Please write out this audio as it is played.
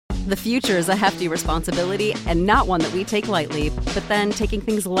The future is a hefty responsibility and not one that we take lightly, but then taking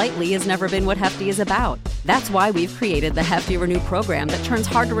things lightly has never been what Hefty is about. That's why we've created the Hefty Renew program that turns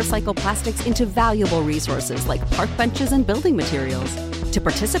hard-to-recycle plastics into valuable resources like park benches and building materials. To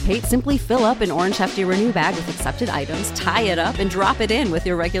participate, simply fill up an orange Hefty Renew bag with accepted items, tie it up, and drop it in with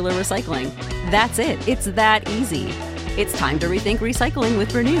your regular recycling. That's it. It's that easy. It's time to rethink recycling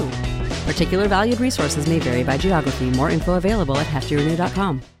with Renew. Particular valued resources may vary by geography. More info available at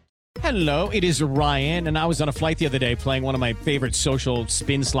heftyrenew.com. Hello, it is Ryan, and I was on a flight the other day playing one of my favorite social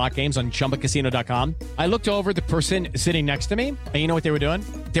spin slot games on ChumbaCasino.com. I looked over at the person sitting next to me, and you know what they were doing?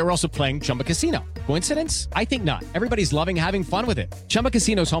 They were also playing Chumba Casino. Coincidence? I think not. Everybody's loving having fun with it. Chumba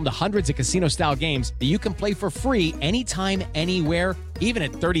Casino is home to hundreds of casino-style games that you can play for free anytime, anywhere, even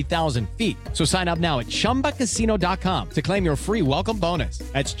at 30,000 feet. So sign up now at ChumbaCasino.com to claim your free welcome bonus.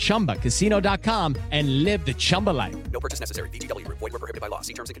 That's ChumbaCasino.com and live the Chumba life. No purchase necessary. VGW. Void where prohibited by law.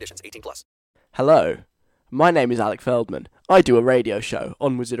 See terms and conditions. 18+. Hello, my name is Alec Feldman. I do a radio show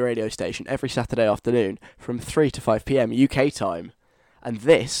on Wizard Radio Station every Saturday afternoon from 3 to 5 p.m. UK time. And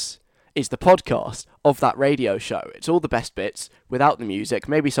this is the podcast of that radio show. It's all the best bits, without the music,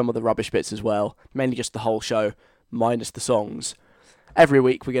 maybe some of the rubbish bits as well, mainly just the whole show, minus the songs. Every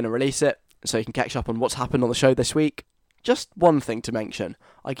week we're going to release it, so you can catch up on what's happened on the show this week. Just one thing to mention,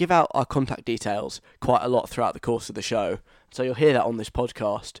 I give out our contact details quite a lot throughout the course of the show, so you'll hear that on this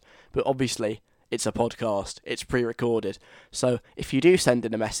podcast, but obviously it's a podcast, it's pre-recorded, so if you do send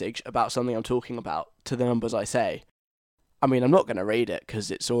in a message about something I'm talking about to the numbers I say, I mean, I'm not going to read it because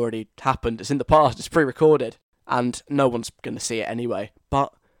it's already happened, it's in the past, it's pre-recorded, and no one's going to see it anyway,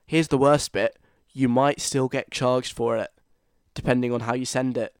 but here's the worst bit, you might still get charged for it, depending on how you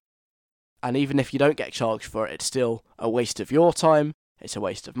send it. And even if you don't get charged for it, it's still a waste of your time, it's a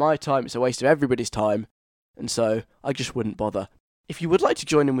waste of my time, it's a waste of everybody's time, and so I just wouldn't bother. If you would like to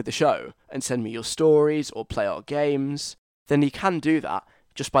join in with the show and send me your stories or play our games, then you can do that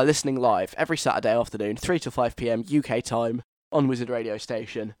just by listening live every Saturday afternoon, 3 to 5 p.m. UK time on Wizard Radio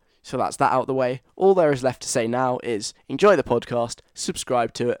Station. So that's that out the way. All there is left to say now is enjoy the podcast,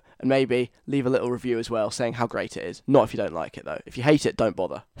 subscribe to it, and maybe leave a little review as well saying how great it is. Not if you don't like it, though. If you hate it, don't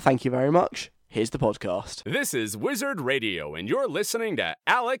bother. Thank you very much. Here's the podcast. This is Wizard Radio, and you're listening to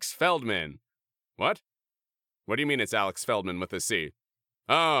Alex Feldman. What? What do you mean it's Alex Feldman with a C?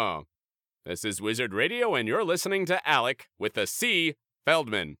 Oh, this is Wizard Radio, and you're listening to Alec with a C,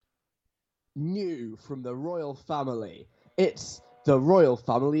 Feldman. New from the royal family. It's the royal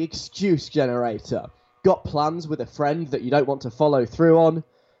family excuse generator. Got plans with a friend that you don't want to follow through on?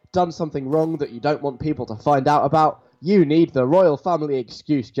 Done something wrong that you don't want people to find out about? You need the royal family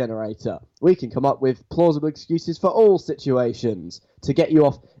excuse generator. We can come up with plausible excuses for all situations to get you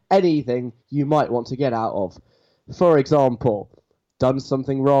off anything you might want to get out of. For example, done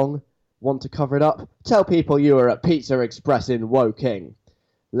something wrong, want to cover it up? Tell people you were at Pizza Express in Woking.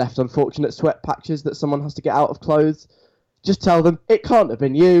 Left unfortunate sweat patches that someone has to get out of clothes? Just tell them, it can't have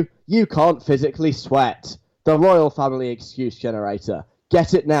been you. You can't physically sweat. The Royal Family Excuse Generator.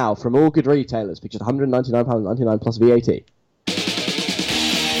 Get it now from all good retailers for just £199.99 plus VAT.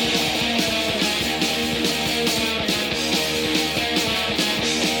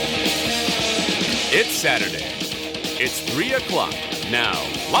 It's Saturday. It's 3 o'clock. Now,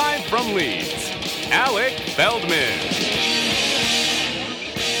 live from Leeds, Alec Feldman.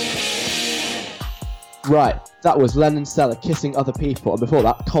 Right, that was Lennon Stella kissing other people, and before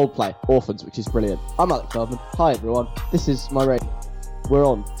that, Coldplay, Orphans, which is brilliant. I'm Alec Feldman. Hi everyone, this is my radio. We're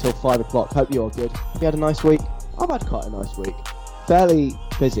on till 5 o'clock. Hope you're all good. Have you had a nice week? I've had quite a nice week. Fairly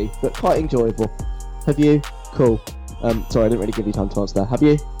busy, but quite enjoyable. Have you? Cool. Sorry, I didn't really give you time to answer there. Have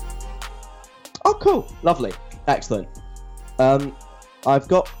you? Oh, cool. Lovely. Excellent. I've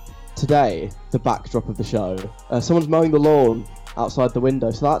got today the backdrop of the show. Someone's mowing the lawn outside the window,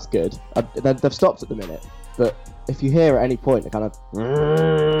 so that's good. They've stopped at the minute, but if you hear at any point a kind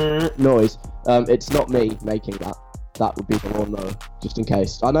of noise, it's not me making that. That would be the lawnmower, just in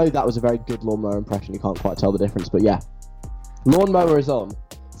case. I know that was a very good lawnmower impression, you can't quite tell the difference, but yeah. Lawnmower is on,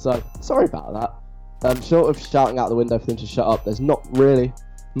 so sorry about that. Short of shouting out the window for them to shut up, there's not really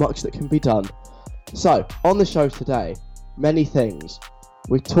much that can be done. So, on the show today, many things.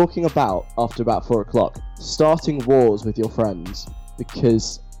 We're talking about, after about 4 o'clock, starting wars with your friends,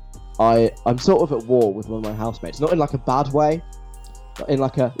 because I'm sort of at war with one of my housemates. Not in like a bad way, but in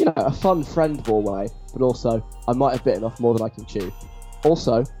like a, a fun friend war way, but also I might have bitten off more than I can chew.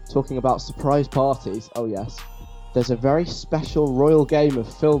 Also, talking about surprise parties, oh yes, there's a very special royal game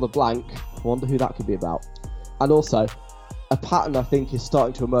of fill the blank. I wonder who that could be about. And also, a pattern I think is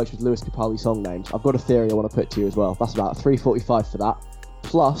starting to emerge with Lewis Capaldi song names. I've got a theory I want to put to you as well. That's about 3:45 for that.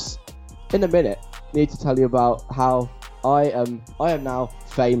 Plus, in a minute, need to tell you about how I am now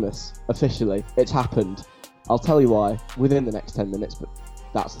famous, officially. It's happened. I'll tell you why within the next 10 minutes, but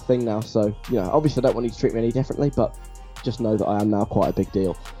that's the thing now. So, obviously I don't want you to treat me any differently, but just know that I am now quite a big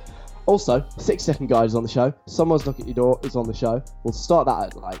deal. Also, 6-second guide is on the show. Someone's Knock at Your Door is on the show. We'll start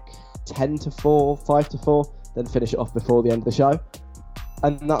that at 10 to 4, 5 to 4, then finish it off before the end of the show.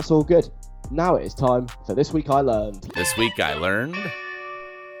 And that's all good. Now it is time for This Week I Learned. This week I learned...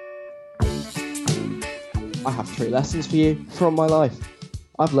 I have 3 lessons for you from my life.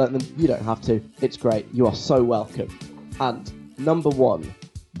 I've learnt them, you don't have to. It's great, you are so welcome. And number 1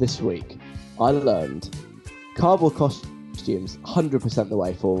 this week, I learned cardboard costumes, 100% the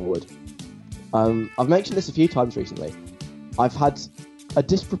way forward. I've mentioned this a few times recently. I've had a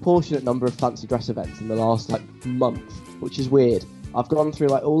disproportionate number of fancy dress events in the last month, which is weird. I've gone through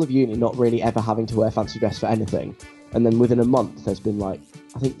all of uni not really ever having to wear fancy dress for anything. And then within a month, there's been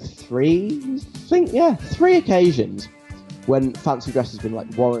I think 3 occasions when fancy dress has been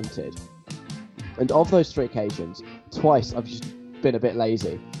warranted. And of those 3 occasions, twice I've just been a bit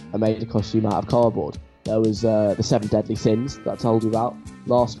lazy and made a costume out of cardboard. There was the 7 Deadly Sins that I told you about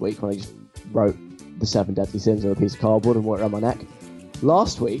last week when I just wrote the 7 Deadly Sins on a piece of cardboard and wore it around my neck.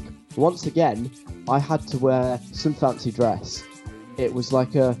 Last week, once again, I had to wear some fancy dress. It was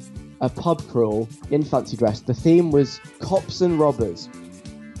like a pub crawl in fancy dress. The theme was cops and robbers.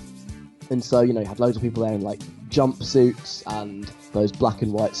 And so, you had loads of people there in jumpsuits and those black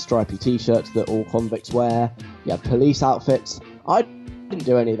and white stripy t-shirts that all convicts wear. You had police outfits. I didn't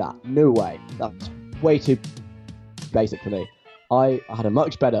do any of that. No way. That's way too basic for me. I had a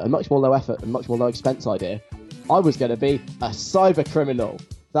much better, a much more low effort and much more low expense idea. I was going to be a cyber criminal.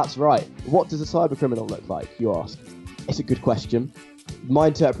 That's right. What does a cyber criminal look like, you ask? It's a good question. My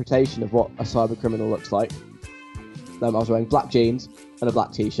interpretation of what a cyber criminal looks like, I was wearing black jeans and a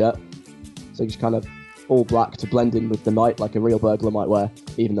black t-shirt, so just kind of all black to blend in with the night like a real burglar might wear,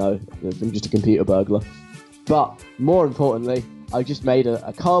 even though I'm just a computer burglar. But more importantly, I just made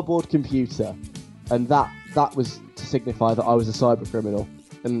a cardboard computer, and that was to signify that I was a cyber criminal,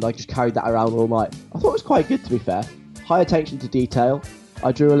 and I just carried that around all night. I thought it was quite good, to be fair. High attention to detail.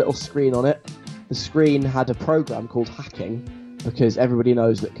 I drew a little screen on it. The screen had a program called Hacking, because everybody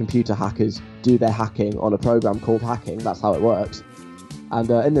knows that computer hackers do their hacking on a program called Hacking. That's how it works. And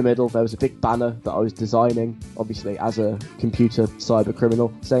in the middle, there was a big banner that I was designing, obviously as a computer cyber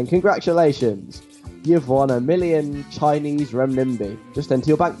criminal, saying, "Congratulations, you've won 1 million Chinese renminbi. Just enter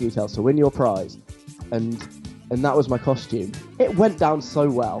your bank details to win your prize." And that was my costume. It went down so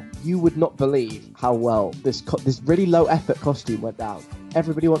well. You would not believe how well this really low effort costume went down.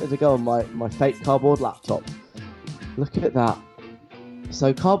 Everybody wanted to go on my fake cardboard laptop. Look at that.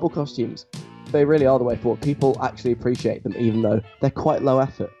 So cardboard costumes, they really are the way forward. People actually appreciate them, even though they're quite low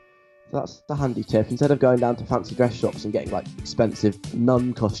effort. So that's the handy tip. Instead of going down to fancy dress shops and getting expensive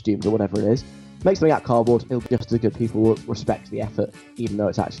nun costumes or whatever it is, make something out of cardboard. It'll be just as good. People will respect the effort, even though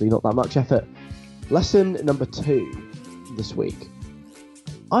it's actually not that much effort. Lesson number 2 this week.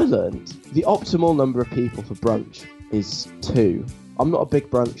 I learned the optimal number of people for brunch is 2. I'm not a big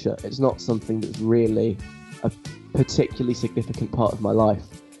bruncher. It's not something that's really a particularly significant part of my life.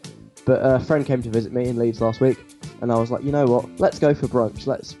 But a friend came to visit me in Leeds last week, and I was like, you know what, let's go for brunch.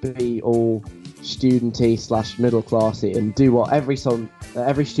 Let's be all studenty / middle classy and do what every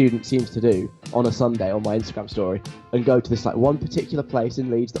student seems to do on a Sunday on my Instagram story, and go to this one particular place in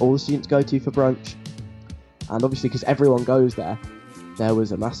Leeds that all the students go to for brunch. And obviously, because everyone goes there, there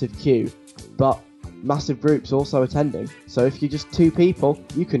was a massive queue, but massive groups also attending. So if you're just 2 people,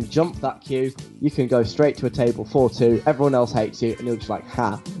 you can jump that queue, you can go straight to a table for 2, everyone else hates you, and you're just like,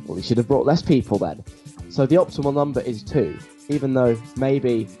 well, we should have brought less people then. So the optimal number is 2, even though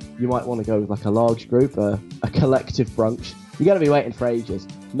maybe you might want to go with a large group, a collective brunch. You're going to be waiting for ages.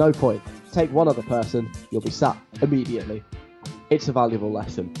 No point. Take one other person, you'll be sat immediately. It's a valuable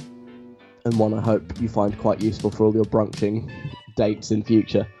lesson, and one I hope you find quite useful for all your brunching dates in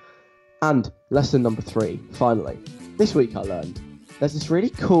future. And lesson number 3, finally. This week I learned there's this really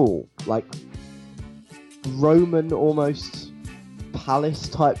cool, Roman almost palace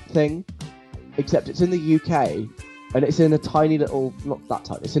type thing, except it's in the UK, and it's in a tiny little, not that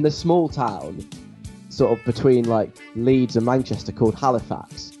tiny, it's in a small town, sort of between Leeds and Manchester, called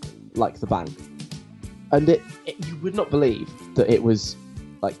Halifax, like the bank. And it you would not believe that it was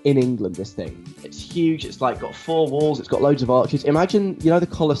in England, this thing. It's huge, it's got 4 walls, it's got loads of arches. Imagine, the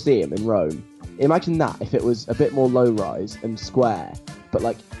Colosseum in Rome. Imagine that if it was a bit more low-rise and square,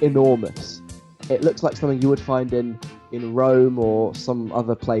 but enormous. It looks like something you would find in Rome or some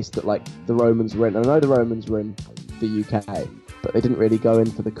other place that the Romans were in. I know the Romans were in the UK, but they didn't really go in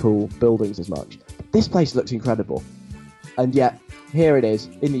for the cool buildings as much. This place looks incredible. And yet, here it is,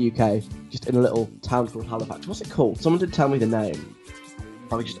 in the UK, just in a little town called Halifax. What's it called? Someone did tell me the name.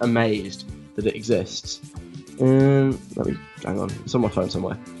 I was just amazed that it exists. Hang on, it's on my phone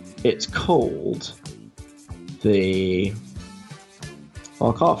somewhere. It's called I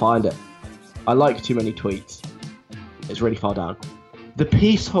can't find it. I like too many tweets. It's really far down. The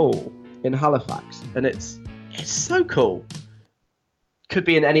Peace Hall in Halifax, and it's so cool. Could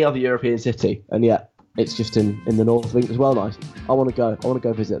be in any other European city, and yet it's just in the north of England as well. Nice. I want to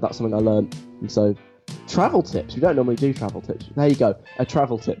go visit. That's something I learned. And so, travel tips. We don't normally do travel tips. There you go. A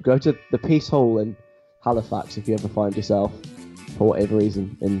travel tip. Go to the Peace Hall in Halifax if you ever find yourself, for whatever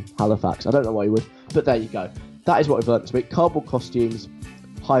reason, in Halifax. I don't know why you would, but there you go. That is what we've learned this week. Cardboard costumes,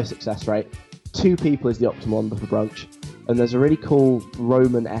 high success rate. 2 people is the optimum number for brunch. And there's a really cool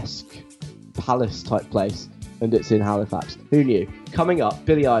Roman-esque palace type place, and it's in Halifax. Who knew? Coming up,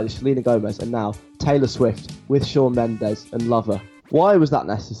 Billie Eilish, Selena Gomez, and now Taylor Swift with Shawn Mendes and Lover. Why was that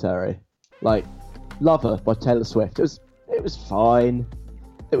necessary? Like, Lover by Taylor Swift. It was fine.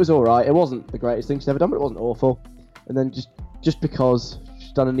 It was alright. It wasn't the greatest thing she's ever done, but it wasn't awful. And then just because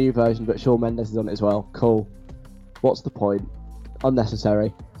she's done a new version, but Shawn Mendes is on it as well. Cool. What's the point?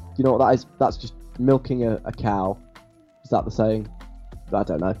 Unnecessary. You know what that is? That's just milking a cow. Is that the saying? I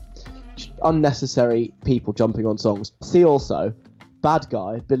don't know. Just unnecessary people jumping on songs. See also, Bad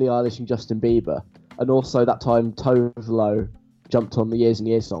Guy, Billie Eilish and Justin Bieber. And also that time Tove Lo jumped on the Years and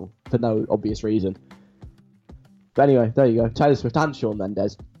Years song for no obvious reason. But anyway, there you go. Taylor Swift and Shawn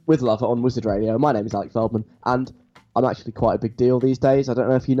Mendes with Lover on Wizard Radio. My name is Alec Feldman, and I'm actually quite a big deal these days. I don't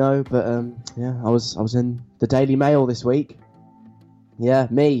know if you know, but yeah, I was in the Daily Mail this week. Yeah,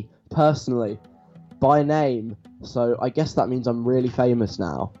 me, personally, by name. So I guess that means I'm really famous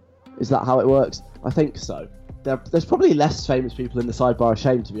now. Is that how it works? I think so. There's probably less famous people in the Sidebar of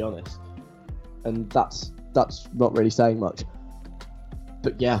Shame, to be honest. And that's not really saying much.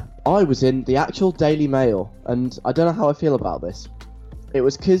 But yeah, I was in the actual Daily Mail, and I don't know how I feel about this. It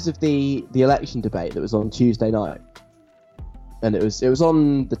was because of the election debate that was on Tuesday night. And it was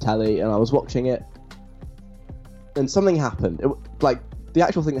on the telly, and I was watching it. And something happened. The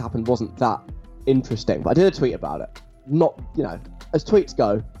actual thing that happened wasn't that interesting, but I did a tweet about it. Not, as tweets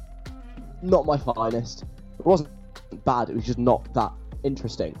go, not my finest. It wasn't bad, it was just not that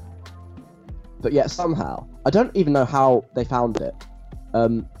interesting. But yet somehow, I don't even know how they found it.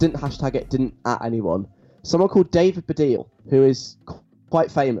 Didn't hashtag it, didn't at anyone. Someone called David Baddiel, who is quite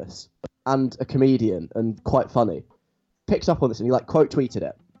famous and a comedian and quite funny, picked up on this and he quote tweeted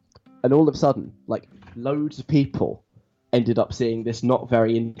it. And all of a sudden, loads of people ended up seeing this not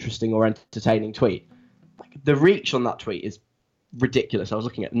very interesting or entertaining tweet. The reach on that tweet is ridiculous. I was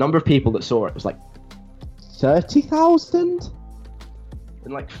looking at the number of people that saw it. It was 30,000?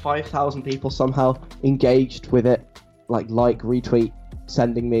 And 5,000 people somehow engaged with it. Retweet,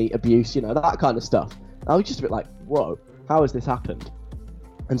 sending me abuse, that kind of stuff. I was just a bit whoa, how has this happened?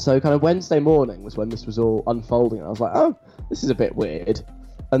 And so kind of Wednesday morning was when this was all unfolding. And I was like, oh, this is a bit weird.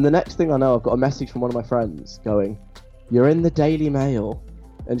 And the next thing I know, I've got a message from one of my friends going, you're in the Daily Mail.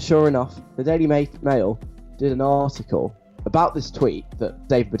 And sure enough, the Daily Mail did an article about this tweet that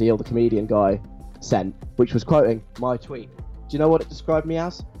Dave Baddiel, the comedian guy, sent, which was quoting my tweet. Do you know what it described me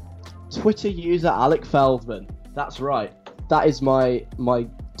as? Twitter user Alec Feldman. That's right. That is my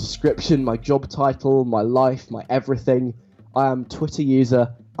description, my job title, my life, my everything. I am Twitter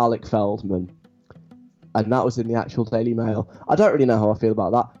user Alec Feldman. And that was in the actual Daily Mail. I don't really know how I feel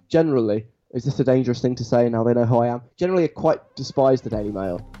about that. Generally, is this a dangerous thing to say now they know who I am? Generally, I quite despise the Daily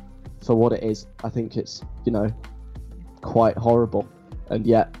Mail for what it is. I think it's, quite horrible. And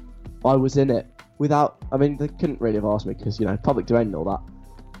yet, I was in it without... I mean, they couldn't really have asked me because, public domain and all that.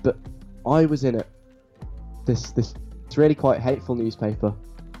 But I was in it. This really quite hateful newspaper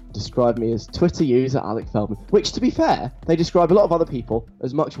described me as Twitter user Alec Feldman. Which, to be fair, they describe a lot of other people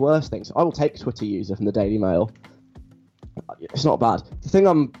as much worse things. I will take Twitter user from the Daily Mail. It's not bad. The thing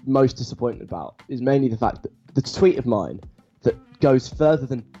I'm most disappointed about is mainly the fact that the tweet of mine that goes further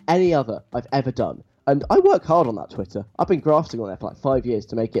than any other I've ever done. And I work hard on that Twitter. I've been grafting on there for 5 years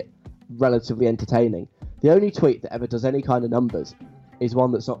to make it relatively entertaining. The only tweet that ever does any kind of numbers is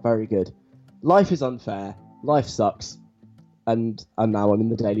one that's not very good. Life is unfair. Life sucks. And now I'm in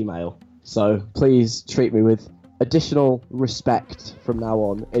the Daily Mail. So please treat me with additional respect from now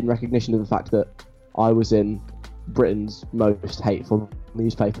on in recognition of the fact that I was in Britain's most hateful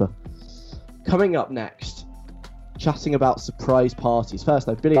newspaper. Coming up next, chatting about surprise parties. First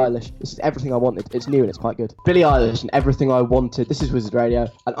though, Billie Eilish. This is everything I wanted. It's new and it's quite good. Billie Eilish and everything I wanted. This is Wizard Radio,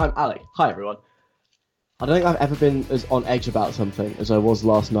 and I'm Alec. Hi everyone. I don't think I've ever been as on edge about something as I was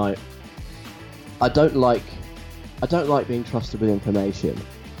last night. I don't like being trusted with information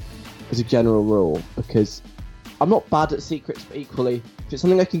as a general rule, because I'm not bad at secrets, but equally, if it's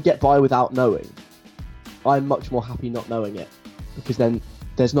something I can get by without knowing, I'm much more happy not knowing it, because then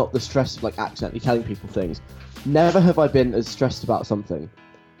there's not the stress of like accidentally telling people things. Never have I been as stressed about something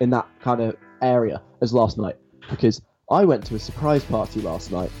in that kind of area as last night, because I went to a surprise party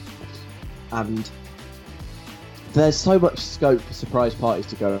last night, and there's so much scope for surprise parties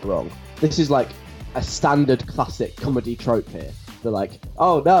to go wrong. This is like a standard classic comedy trope here. They're like,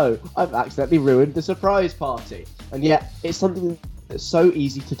 oh no, I've accidentally ruined the surprise party. And yet, it's something that's so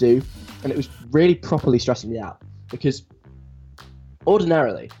easy to do, and it was really properly stressing me out. Because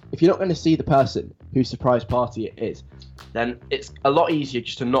ordinarily, if you're not going to see the person whose surprise party it is, then it's a lot easier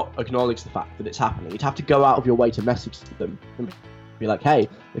just to not acknowledge the fact that it's happening. You'd have to go out of your way to message them and be like, hey,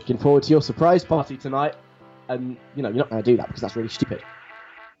 looking forward to your surprise party tonight. And, you know, you're not going to do that because that's really stupid.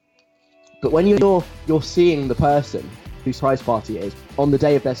 But when you're seeing the person whose surprise party it is on the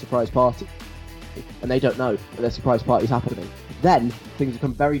day of their surprise party, and they don't know that their surprise party is happening, then things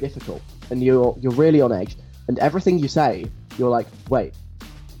become very difficult, and you're really on edge. And everything you say, you're like, wait,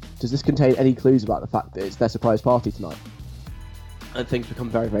 does this contain any clues about the fact that it's their surprise party tonight? And things become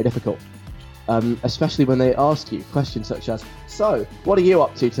very, very difficult. Especially when they ask you questions such as, so, what are you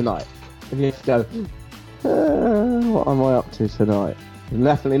up to tonight? And you have to go, what am I up to tonight?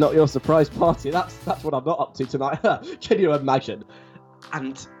 Definitely not your surprise party. That's what I'm not up to tonight. Can you imagine?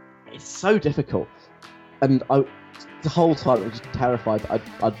 And it's so difficult. And the whole time I was just terrified that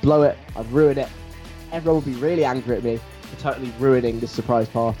I'd blow it, I'd ruin it. Everyone would be really angry at me for totally ruining this surprise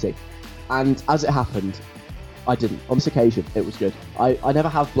party. And as it happened, I didn't. On this occasion, it was good. I never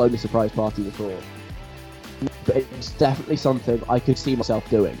have blown a surprise party before. But it's definitely something I could see myself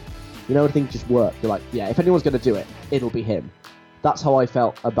doing. You know, when things just work. You're like, yeah, if anyone's going to do it, it'll be him. That's how I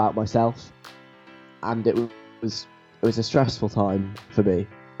felt about myself, and it was a stressful time for me,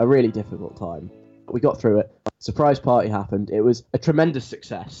 a really difficult time. We got through it. Surprise party happened. It was a tremendous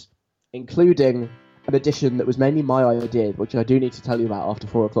success, including an addition that was mainly my idea, which I do need to tell you about after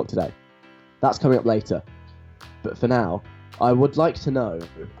 4 o'clock today. That's coming up later. But for now, I would like to know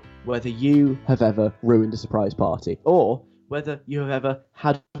whether you have ever ruined a surprise party, or whether you have ever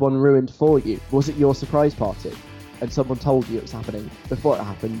had one ruined for you. Was it your surprise party? And someone told you it was happening before it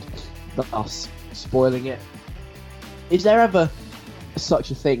happened, thus spoiling it. Is there ever such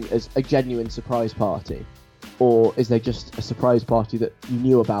a thing as a genuine surprise party? Or is there just a surprise party that you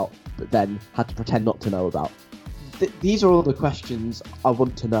knew about, but then had to pretend not to know about? These are all the questions I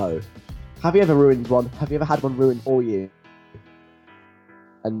want to know. Have you ever ruined one? Have you ever had one ruined for you?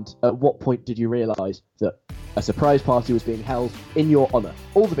 And at what point did you realise that a surprise party was being held in your honour?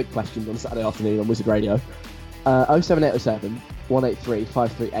 All the big questions on Saturday afternoon on Wizard Radio. 07807 183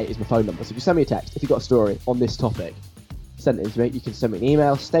 538 is my phone number. So if you send me a text, if you've got a story on this topic, send it in to me. You can send me an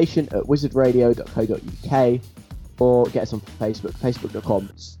email, station@wizardradio.co.uk, or get us on Facebook,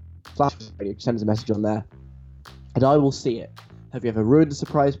 facebook.com/radio. Send us a message on there, and I will see it. Have you ever ruined a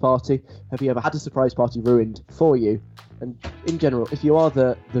surprise party? Have you ever had a surprise party ruined for you? And in general, if you are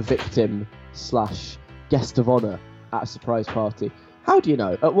the victim/guest of honour at a surprise party, how do you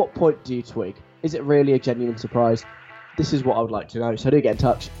know? At what point do you twig? Is it really a genuine surprise? This is what I would like to know, so do get in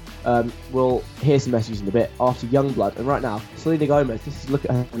touch. We'll hear some messages in a bit after Youngblood, and right now, Selena Gomez. This is Look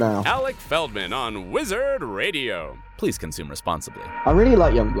at Her Now. Alec Feldman on Wizard Radio. Please consume responsibly. I really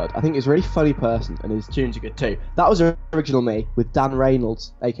like Youngblood. I think he's a really funny person, and his tunes are good too. That was original me with Dan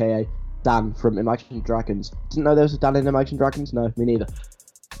Reynolds, aka Dan from Imagine Dragons. Didn't know there was a Dan in Imagine Dragons? No, me neither.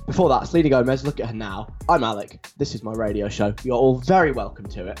 Before that, Selena Gomez, Look at Her Now. I'm Alec. This is my radio show. You're all very welcome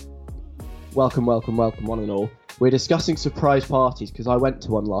to it. Welcome, welcome, welcome, one and all. We're discussing surprise parties because I went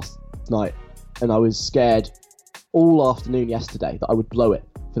to one last night and I was scared all afternoon yesterday that I would blow it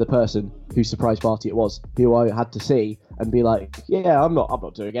for the person whose surprise party it was, who I had to see and be like, yeah, I'm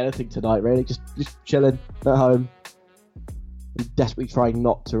not doing anything tonight, really, just chilling at home and desperately trying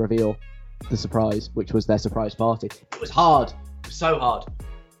not to reveal the surprise, which was their surprise party. It was hard. It was so hard.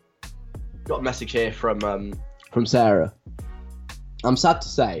 Got a message here from Sarah. I'm sad to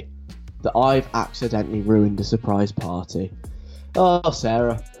say that I've accidentally ruined a surprise party. Oh,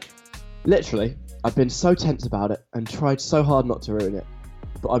 Sarah. Literally, I've been so tense about it and tried so hard not to ruin it,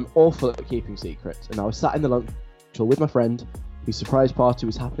 but I'm awful at keeping secrets, and I was sat in the lunch with my friend whose surprise party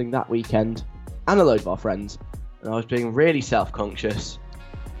was happening that weekend, and a load of our friends, and I was being really self-conscious,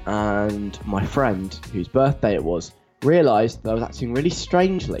 and my friend, whose birthday it was, realised that I was acting really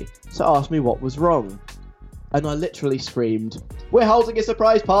strangely, so asked me what was wrong. And I literally screamed, "We're holding a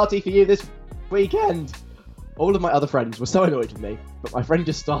surprise party for you this weekend!" All of my other friends were so annoyed with me, but my friend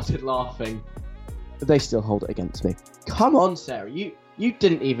just started laughing. They still hold it against me. Come on, Sarah, you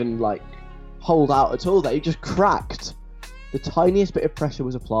didn't even, like, hold out at all there. You just cracked. The tiniest bit of pressure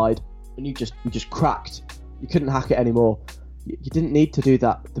was applied, and you just cracked. You couldn't hack it anymore. You didn't need to do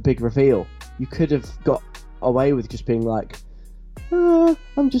that, the big reveal. You could have got away with just being like, I'm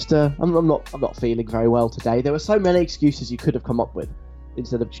not feeling very well today. There were so many excuses you could have come up with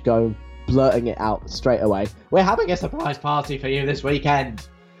instead of just blurting it out straight away. We're having a surprise party for you this weekend.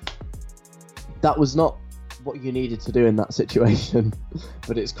 That was not what you needed to do in that situation,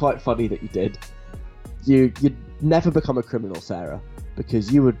 but it's quite funny that you did. You'd never become a criminal, Sarah,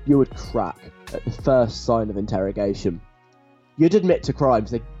 because you would crack at the first sign of interrogation. You'd admit to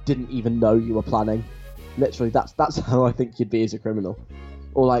crimes they didn't even know you were planning. Literally, that's how I think you'd be as a criminal.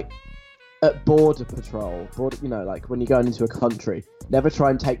 Or like at border patrol, like when you're going into a country, never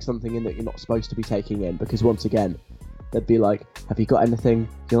try and take something in that you're not supposed to be taking in, because once again, they'd be like, have you got anything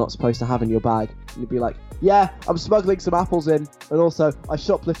you're not supposed to have in your bag? And you'd be like, yeah, I'm smuggling some apples in, and also I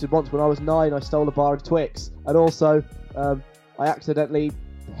shoplifted once when I was 9. I stole a bar of Twix, and also I accidentally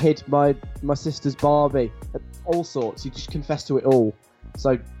hid my sister's Barbie. All sorts. You just confess to it all.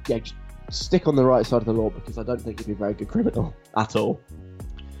 So yeah, just stick on the right side of the law, because I don't think you'd be a very good criminal at all.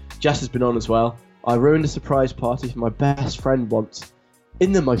 Jess has been on as well. I ruined a surprise party for my best friend once,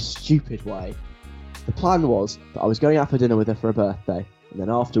 in the most stupid way. The plan was that I was going out for dinner with her for her birthday, and then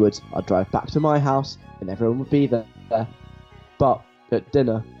afterwards I'd drive back to my house and everyone would be there. But at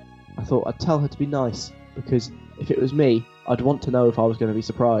dinner, I thought I'd tell her to be nice, because if it was me, I'd want to know if I was going to be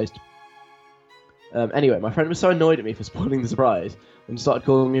surprised. Anyway, my friend was so annoyed at me for spoiling the surprise and started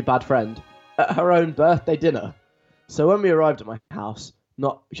calling me a bad friend at her own birthday dinner. So when we arrived at my house,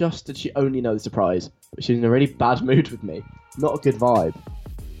 not just did she only know the surprise, but she was in a really bad mood with me. Not a good vibe.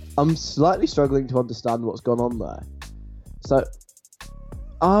 I'm slightly struggling to understand what's gone on there. So,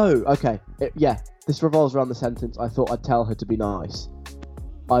 okay. This revolves around the sentence, I thought I'd tell her to be nice.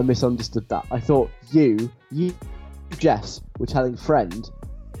 I misunderstood that. I thought you, Jess, were telling friend,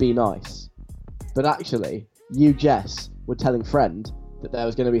 be nice. But actually, you, Jess, were telling friend that there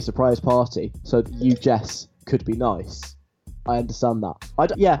was going to be a surprise party so that you, Jess, could be nice. I understand that.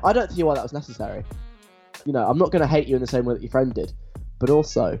 I don't see why that was necessary. You know, I'm not going to hate you in the same way that your friend did. But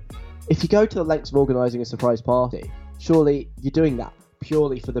also, if you go to the lengths of organising a surprise party, surely you're doing that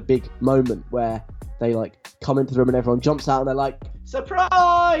purely for the big moment where they, like, come into the room and everyone jumps out and they're like,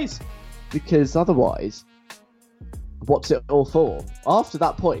 surprise! Because otherwise, what's it all for? After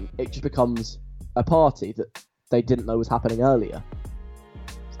that point, it just becomes a party that they didn't know was happening earlier.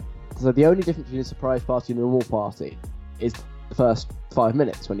 So the only difference between a surprise party and a normal party is the first 5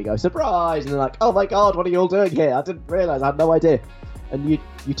 minutes when you go, surprise! And they're like, oh my god, what are you all doing here? I didn't realise, I had no idea. And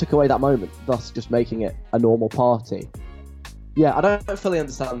you took away that moment, thus just making it a normal party. Yeah, I don't fully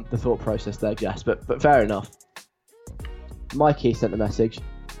understand the thought process there, Jess, but fair enough. Mikey sent a message.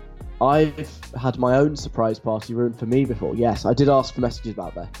 I've had my own surprise party ruined for me before. Yes, I did ask for messages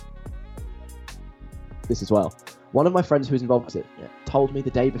about this as well. One of my friends who was involved with it told me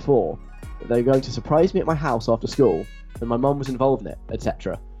the day before that they were going to surprise me at my house after school, and my mum was involved in it,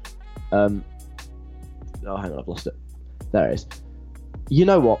 etc. Oh, hang on, I've lost it. There it is. You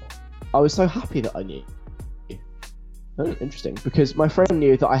know what? I was so happy that I knew. Oh, interesting, because my friend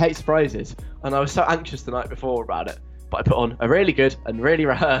knew that I hate surprises, and I was so anxious the night before about it, but I put on a really good and really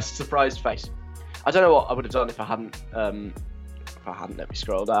rehearsed surprised face. I don't know what I would have done if I hadn't, let me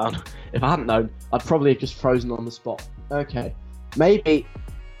scroll down. If I hadn't known, I'd probably have just frozen on the spot. Okay, maybe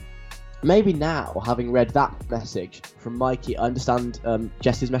now, having read that message from Mikey, I understand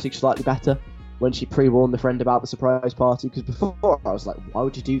Jess's message slightly better when she pre-warned the friend about the surprise party, because before I was like, why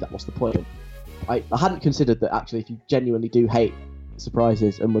would you do that? What's the point? I hadn't considered that actually if you genuinely do hate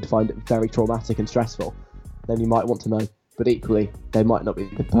surprises and would find it very traumatic and stressful, then you might want to know. But equally, they might not be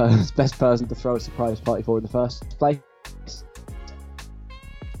the best person to throw a surprise party for in the first place.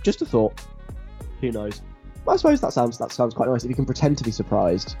 Just a thought. Who knows? But I suppose that sounds quite nice. If you can pretend to be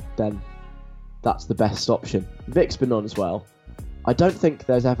surprised, then that's the best option. Vic's been on as well. I don't think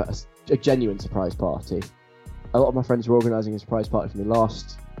there's ever a genuine surprise party. A lot of my friends were organising a surprise party for me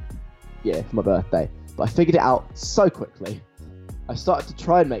last year for my birthday, but I figured it out so quickly. I started to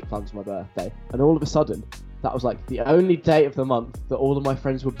try and make plans for my birthday, and all of a sudden, that was like the only day of the month that all of my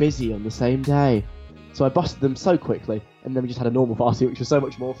friends were busy on the same day. So I busted them so quickly, and then we just had a normal party, which was so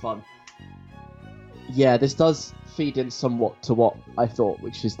much more fun. Yeah, this does feed in somewhat to what I thought,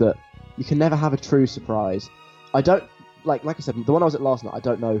 which is that you can never have a true surprise. I don't, like I said, the one I was at last night, I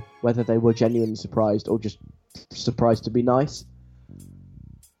don't know whether they were genuinely surprised or just surprised to be nice.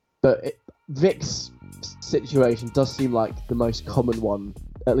 But Vic's situation does seem like the most common one,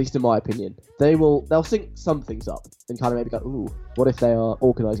 at least in my opinion. They'll sync some things up and kind of maybe go, ooh, what if they are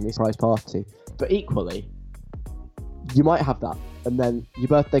organising a surprise party? But equally, you might have that, and then your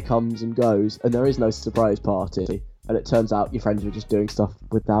birthday comes and goes, and there is no surprise party, and it turns out your friends were just doing stuff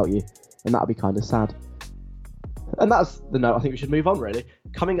without you, and that'd be kind of sad. And that's the note I think we should move on, really.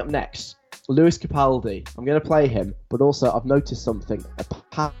 Coming up next, Lewis Capaldi. I'm going to play him, but also I've noticed something, a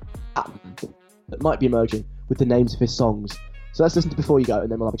pattern that might be emerging with the names of his songs. So let's listen to Before You Go,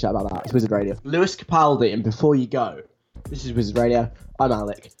 and then we'll have a chat about that. It's Wizard Radio. Lewis Capaldi and Before You Go. This is Wizard Radio. I'm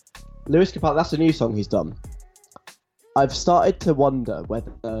Alec. Lewis Capaldi, that's a new song he's done. I've started to wonder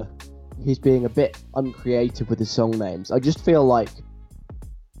whether he's being a bit uncreative with his song names. I just feel like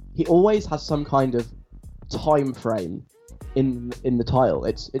he always has some kind of time frame in the title.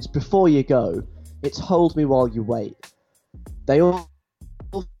 It's Before You Go. It's Hold Me While You Wait. They all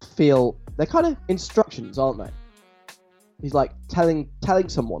feel... They're kind of instructions, aren't they? He's like telling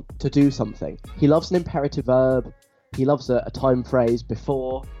someone to do something. He loves an imperative verb. He loves a time phrase: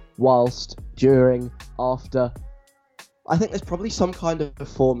 before, whilst, during, after. I think there's probably some kind of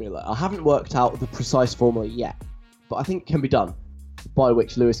formula. I haven't worked out the precise formula yet, but I think it can be done, by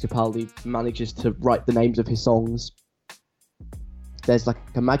which Lewis Capaldi manages to write the names of his songs. There's like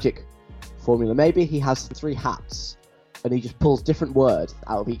a magic formula. Maybe he has 3 hats, and he just pulls different words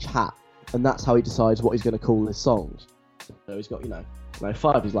out of each hat, and that's how he decides what he's going to call his songs. So he's got,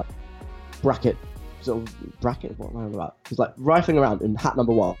 5, he's like, bracket, what am I on about? He's like rifling around in hat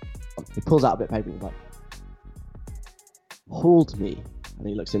number 1. He pulls out a bit of paper and he's like, hold me. And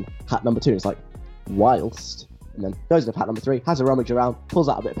he looks in hat number 2 and it's like, whilst. And then goes into hat number 3, has a rummage around, pulls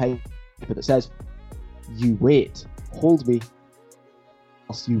out a bit of paper that says, you wait, hold me,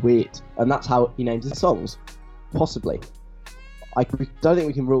 whilst you wait. And that's how he names his songs. Possibly. I don't think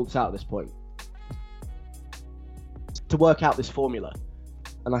we can rule this out at this point. To work out this formula,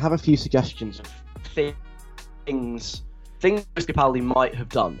 and I have a few suggestions of things Capaldi might have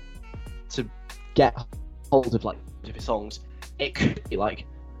done to get hold of his songs. It could be like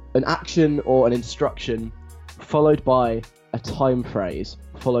an action or an instruction followed by a time phrase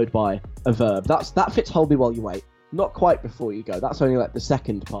followed by a verb. That fits Hold Me While You Wait. Not quite Before You Go. That's only like the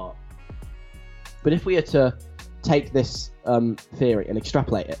second part. But if we are to take this theory and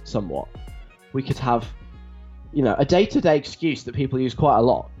extrapolate it somewhat, we could have a day-to-day excuse that people use quite a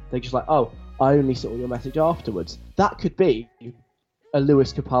lot. They're just like, oh, I only saw your message afterwards. That could be a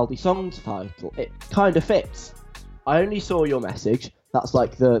Lewis Capaldi song title. It kind of fits. I only saw your message. That's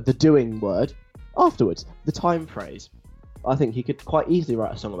like the doing word. Afterwards, the time phrase. I think he could quite easily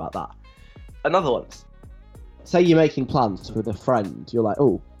write a song about that. Another one. Say you're making plans with a friend. You're like,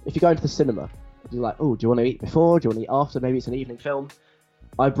 oh, if you're going to the cinema, you're like, oh, do you want to eat before? Do you want to eat after? Maybe it's an evening film.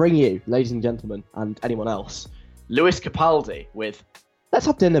 I bring you, ladies and gentlemen, and anyone else, Lewis Capaldi with let's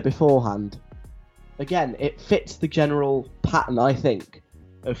have dinner beforehand. Again, it fits the general pattern, I think,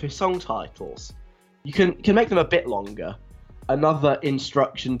 of his song titles. You can make them a bit longer. Another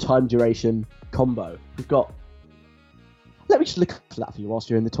instruction, time duration combo. We've got... Let me just look for that for you whilst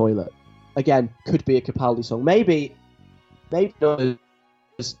you're in the toilet. Again, could be a Capaldi song. Maybe not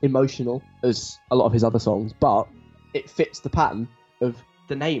as emotional as a lot of his other songs, but it fits the pattern of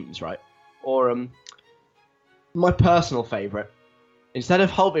the names, right? Or my personal favourite, instead of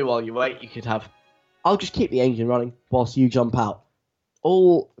Hold Me While You Wait, you could have I'll just keep the engine running whilst you jump out.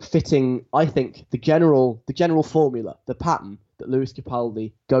 All fitting, I think, the general formula, the pattern that Lewis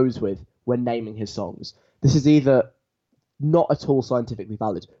Capaldi goes with when naming his songs. This is either not at all scientifically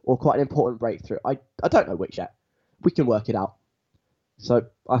valid or quite an important breakthrough. I don't know which yet. We can work it out. So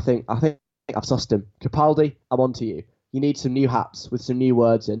I think I've sussed him. Capaldi, I'm on to you. You need some new hats with some new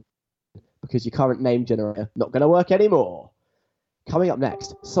words in, because your current name generator not going to work anymore. Coming up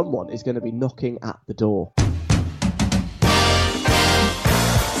next, someone is going to be knocking at the door.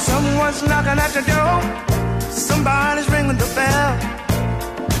 Someone's knocking at the door. Somebody's ringing the bell.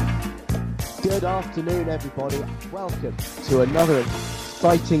 Good afternoon, everybody. Welcome to another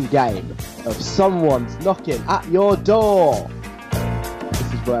exciting game of Someone's Knocking at Your Door.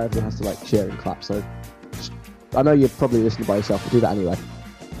 This is where everyone has to cheer and clap. So I know you're probably listening by yourself, but do that anyway.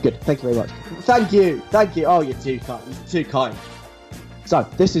 Good. Thank you very much. Thank you. Oh, you're too kind. You're too kind. So,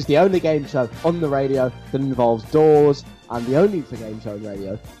 this is the only game show on the radio that involves doors, and the only game show on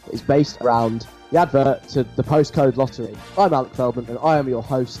radio that is based around the advert to the postcode lottery. I'm Alec Feldman, and I am your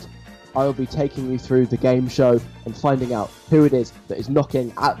host. I will be taking you through the game show and finding out who it is that is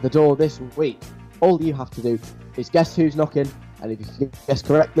knocking at the door this week. All you have to do is guess who's knocking, And if you can guess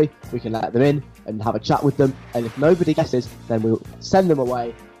correctly, we can let them in and have a chat with them. And if nobody guesses, then we'll send them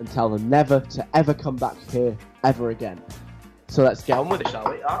away and tell them never to ever come back here ever again. So let's get on with it, shall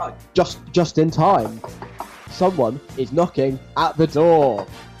we? Just in time. Someone is knocking at the door.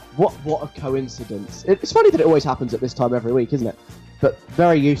 What a coincidence. It's funny that it always happens at this time every week, isn't it? But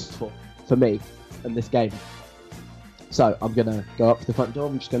very useful for me in this game. So I'm going to go up to the front door.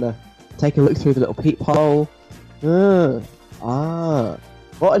 I'm just going to take a look through the little peephole. What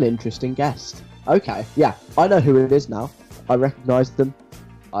an interesting guest. Okay, yeah, I know who it is now. I recognise them.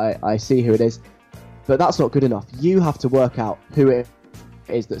 I see who it is. But that's not good enough. You have to work out who it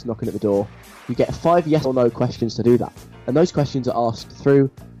is that's knocking at the door. You get 5 yes or no questions to do that. And those questions are asked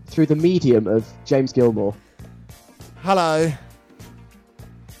through the medium of James Gilmore. Hello.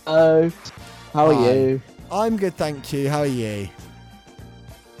 Hello. How are you? I'm good, thank you. How are you?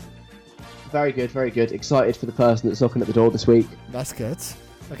 Very good, very good. Excited for the person that's knocking at the door this week. That's good.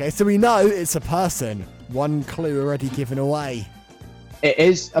 Okay, so we know it's a person. One clue already given away. It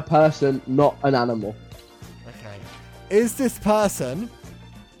is a person, not an animal. Okay. Is this person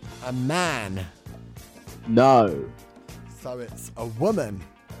a man? No. So it's a woman.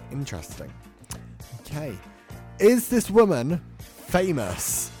 Interesting. Okay. Is this woman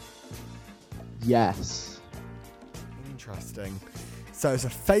famous? Yes. Interesting. So it's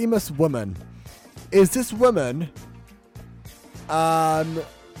a famous woman. Is this woman a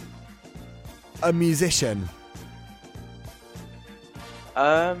musician?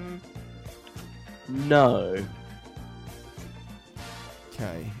 No.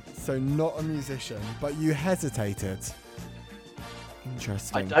 Okay, so not a musician, but you hesitated.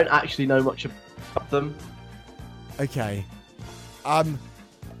 Interesting. I don't actually know much about them. Okay. Are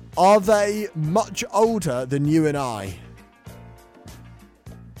they much older than you and I?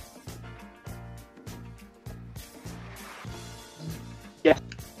 Yeah,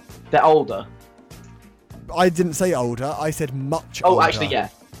 they're older. I didn't say older, I said much older. Oh, actually, yeah.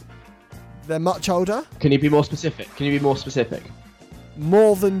 They're much older? Can you be more specific?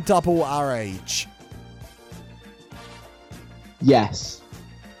 More than double our age. Yes.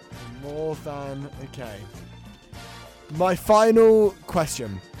 More than... Okay. My final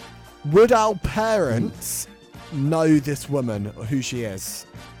question. Would our parents know this woman or who she is?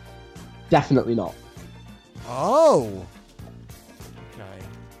 Definitely not. Oh. Okay.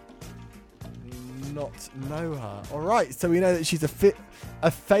 Not know her. All right. So we know that she's a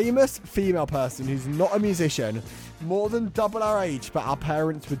famous female person who's not a musician, more than double our age, but our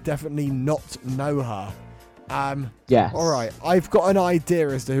parents would definitely not know her. Yes. All right. I've got an idea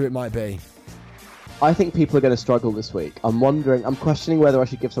as to who it might be. I think people are going to struggle this week. I'm questioning whether I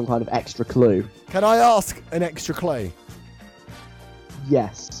should give some kind of extra clue. Can I ask an extra clue?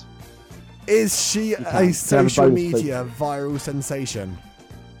 Yes. Is she a social media viral sensation?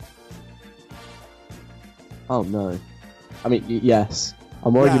 Oh, no. I mean, yes.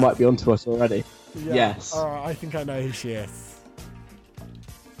 I'm worried you might be onto us already. Yeah. Yes. All right, I think I know who she is.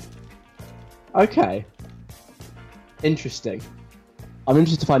 Okay. Interesting. I'm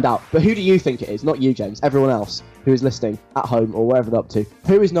interested to find out. But who do you think it is? Not you, James. Everyone else who is listening at home or wherever they're up to.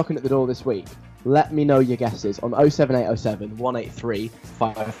 Who is knocking at the door this week? Let me know your guesses on 07807 183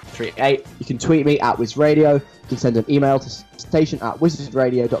 538. You can tweet me at WizRadio. You can send an email to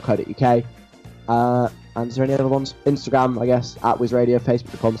station@wizardradio.co.uk. And is there any other ones? Instagram, I guess, at WizRadio,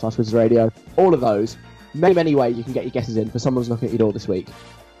 Facebook.com/WizRadio. All of those. Many, many ways you can get your guesses in for someone's knocking at your door this week.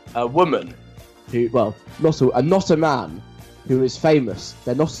 A woman who, well, not a man who is famous.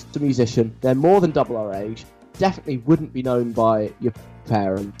 They're not a musician. They're more than double our age. Definitely wouldn't be known by your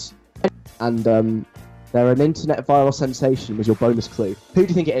parents. And they're an internet viral sensation was your bonus clue. Who do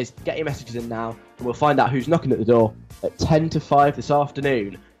you think it is? Get your messages in now, and we'll find out who's knocking at the door at 10 to 5 this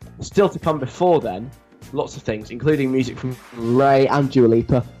afternoon. Still to come before then, lots of things, including music from Ray and Dua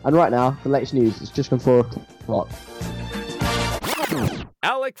Lipa. And right now, the latest news is just gone 4 o'clock.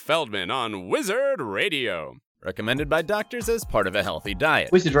 Alec Feldman on Wizard Radio. Recommended by doctors as part of a healthy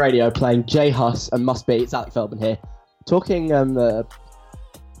diet. Wizard Radio playing J Hus and Must Be. It's Alec Feldman here. Talking about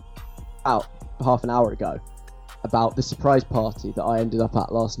half an hour ago about the surprise party that I ended up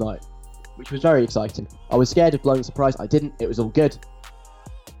at last night, which was very exciting. I was scared of blowing the surprise. I didn't. It was all good.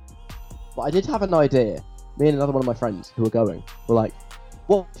 But I did have an idea. Me and another one of my friends who were going were like,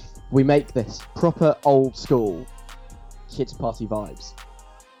 what if we make this proper old school kids party vibes?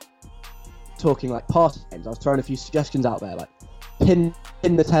 Talking like party games. I was throwing a few suggestions out there, like pin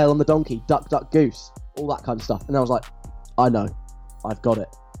the tail on the donkey, duck, duck, goose, all that kind of stuff. And I was like, I know, I've got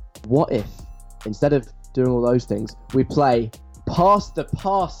it. What if, instead of doing all those things, we play Pass the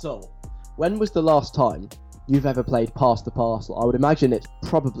Parcel? When was the last time you've ever played Pass the Parcel. I would imagine it's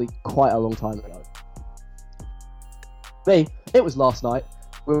probably quite a long time ago. Me, it was last night.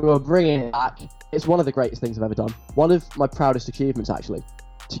 We were bringing it back. It's one of the greatest things I've ever done. One of my proudest achievements, actually,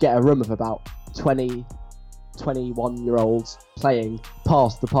 to get a room of about 20, 21-year-olds playing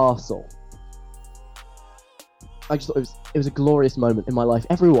Pass the Parcel. I just thought it was a glorious moment in my life.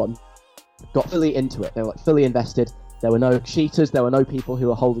 Everyone got fully into it. They were like fully invested. There were no cheaters. There were no people who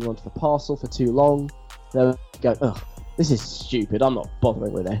were holding onto the parcel for too long. They were going, ugh, this is stupid. I'm not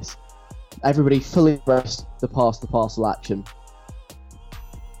bothering with this. Everybody fully embraced the Pass the Parcel action.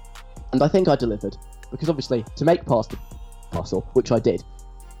 And I think I delivered. Because obviously, to make Pass the Parcel, which I did,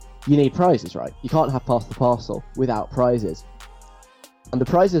 you need prizes, right? You can't have Pass the Parcel without prizes. And the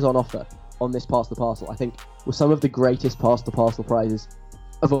prizes on offer on this Pass the Parcel, I think, were some of the greatest Pass the Parcel prizes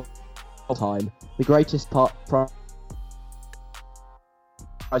of all time. The greatest prizes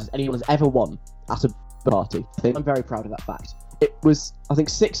anyone has ever won at a party. I think I'm very proud of that fact. It was, I think,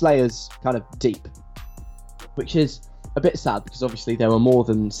 6 layers kind of deep, which is a bit sad because obviously there were more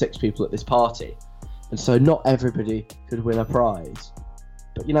than 6 people at this party, and so not everybody could win a prize.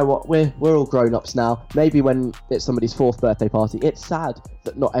 But you know what? We're all grown-ups now. Maybe when it's somebody's 4th birthday party, it's sad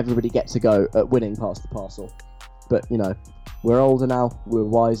that not everybody gets to go at winning Pass the Parcel. But you know, we're older now. We're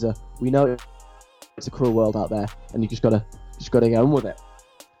wiser. We know it's a cruel world out there, and you just gotta get on with it.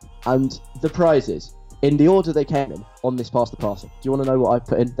 And the prizes, in the order they came in on this Pass the Parcel. Do you want to know what I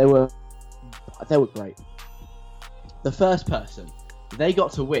put in? They were great. The first person, they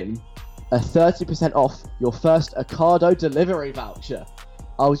got to win a 30% off your first Ocado delivery voucher.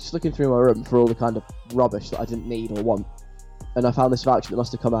 I was just looking through my room for all the kind of rubbish that I didn't need or want, and I found this voucher that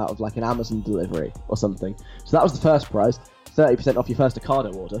must have come out of like an Amazon delivery or something. So that was the first prize, 30% off your first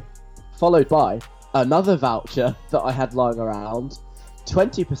Ocado order, followed by another voucher that I had lying around,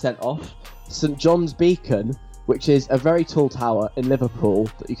 20% off St John's Beacon, which is a very tall tower in Liverpool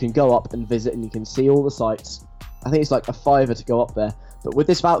that you can go up and visit and you can see all the sights. I think it's like a £5 to go up there, but with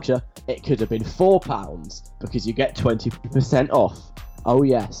this voucher, it could have been £4 because you get 20% off. Oh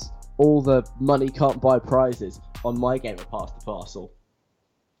yes, all the money can't buy prizes on my game of Pass the Parcel.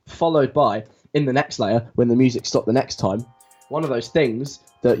 Followed by, in the next layer, when the music stopped the next time, one of those things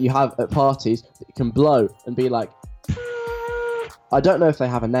that you have at parties that you can blow and be like, I don't know if they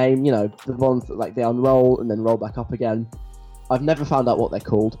have a name, you know, the ones that like they unroll and then roll back up again. I've never found out what they're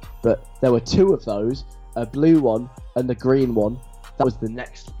called, but there were 2 of those, a blue one and a green one. That was the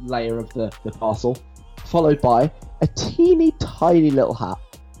next layer of the parcel. Followed by a teeny tiny little hat,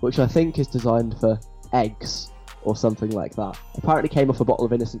 which I think is designed for eggs or something like that. Apparently came off a bottle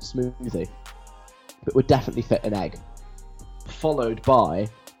of innocent smoothie, but would definitely fit an egg. Followed by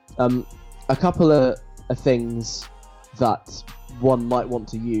a couple of things that one might want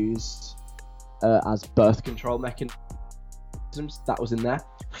to use as birth control mechanisms. That was in there.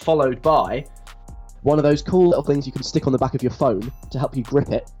 Followed by one of those cool little things you can stick on the back of your phone to help you grip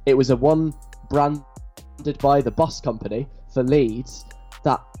it. It was a one branded by the bus company for Leeds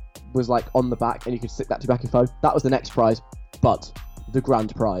that was like on the back, and you could stick that to the back of your phone. That was the next prize, but the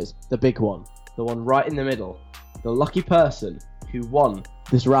grand prize, the big one, the one right in the middle, the lucky person who won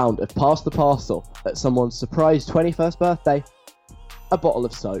this round of Pass the Parcel at someone's surprise 21st birthday, a bottle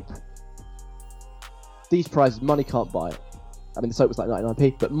of soap. These prizes, money can't buy it. I mean, the soap was like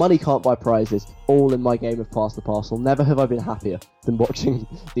 99p, but money can't buy prizes, all in my game of Pass the Parcel. Never have I been happier than watching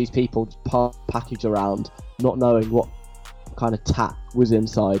these people package around, not knowing what kind of tat was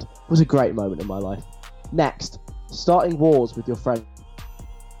inside. It was a great moment in my life. Next, starting wars with your friends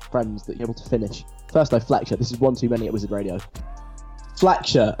that you're able to finish. First though, Fletcher. This is one too many at Wizard Radio.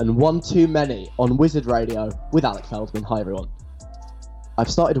 Fletcher and one too many on Wizard Radio with Alec Feldman. Hi everyone.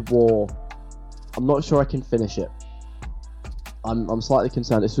 I've started a war. I'm not sure I can finish it. I'm slightly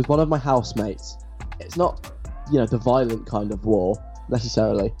concerned. It's with one of my housemates. It's not, you know, the violent kind of war,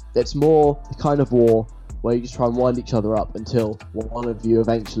 necessarily. It's more the kind of war where you just try and wind each other up until one of you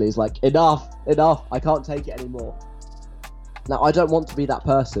eventually is like, enough, I can't take it anymore. Now, I don't want to be that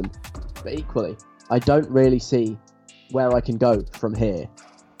person, but equally, I don't really see where I can go from here.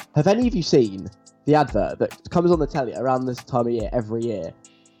 Have any of you seen the advert that comes on the telly around this time of year, every year,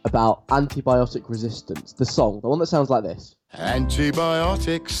 about antibiotic resistance? The song, the one that sounds like this.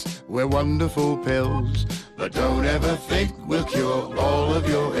 Antibiotics, we're wonderful pills, but don't ever think we'll cure all of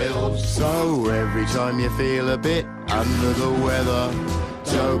your ills. So every time you feel a bit under the weather,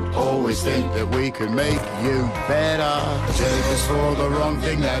 don't always think that we can make you better. Take us for the wrong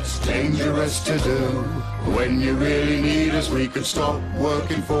thing, that's dangerous to do. When you really need us, we could stop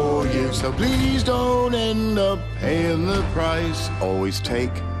working for you. So please don't end up paying the price. Always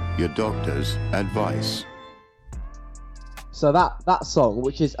take your doctor's advice. So that song,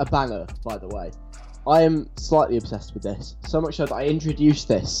 which is a banger, by the way, I am slightly obsessed with this. So much so that I introduced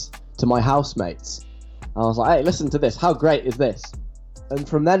this to my housemates. And I was like, hey, listen to this. How great is this? And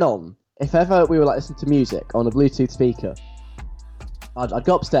from then on, if ever we were like listening to music on a Bluetooth speaker, I'd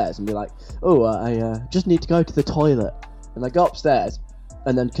go upstairs and be like, oh, I just need to go to the toilet. And I'd go upstairs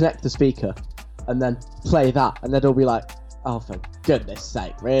and then connect the speaker and then play that. And then it'll be like, oh, for goodness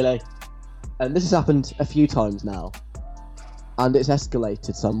sake, really? And this has happened a few times now. And it's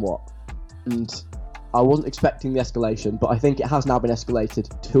escalated somewhat. And I wasn't expecting the escalation, but I think it has now been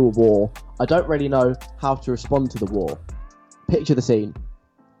escalated to a war. I don't really know how to respond to the war. Picture the scene.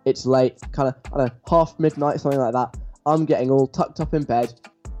 It's late, kind of, I don't know, half midnight, something like that. I'm getting all tucked up in bed,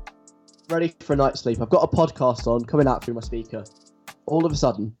 ready for a night's sleep. I've got a podcast on, coming out through my speaker. All of a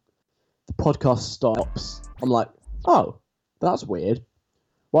sudden, the podcast stops. I'm like, oh, that's weird.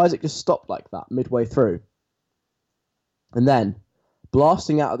 Why has it just stopped like that midway through? And then,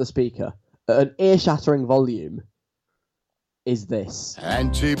 blasting out of the speaker at an ear-shattering volume is this.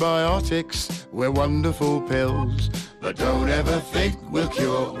 Antibiotics, we're wonderful pills, but don't ever think we'll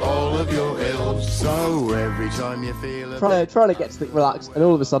cure all of your ills. So every time you feel trying to get to relax, and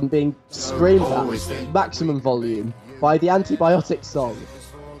all of a sudden being screamed at maximum volume by the Antibiotics song.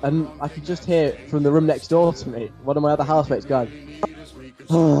 And I could just hear it from the room next door to me, one of my other housemates going,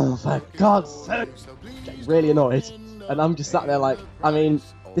 oh, for God's sake, getting really annoyed. And I'm just sat there like, I mean,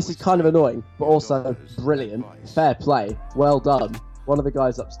 this is kind of annoying, but also brilliant. Fair play. Well done. One of the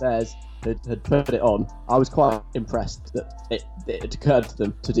guys upstairs had put it on. I was quite impressed that it occurred to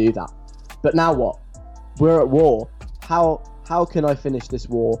them to do that. But now what? We're at war. How can I finish this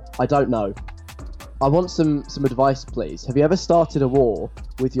war? I don't know. I want some advice, please. Have you ever started a war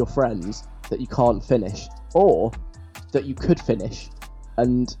with your friends that you can't finish? Or that you could finish?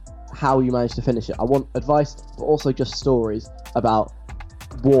 And how you managed to finish it? I want advice, but also just stories about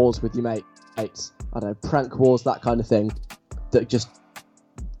wars with your mates. I don't know, prank wars, that kind of thing, that just,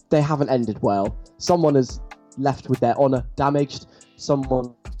 they haven't ended well. Someone has left with their honour damaged.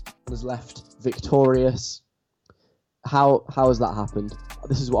 Someone has left victorious. How has that happened?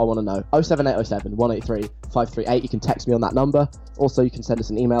 This is what I want to know. 07807 183 538. You can text me on that number. Also, you can send us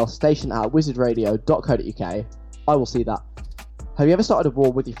an email, station@wizardradio.co.uk. I will see that. Have you ever started a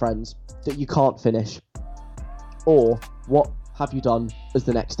war with your friends that you can't finish? Or what have you done as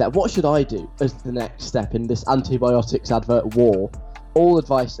the next step? What should I do as the next step in this antibiotics advert war? All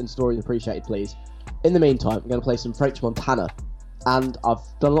advice and stories appreciated, please. In the meantime, I'm going to play some French Montana. And I've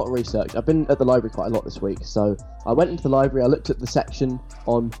done a lot of research. I've been at the library quite a lot this week. So I went into the library, I looked at the section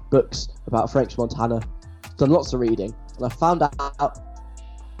on books about French Montana, done lots of reading, and I found out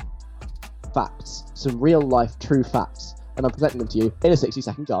facts, some real life true facts. And I'm presenting them to you in a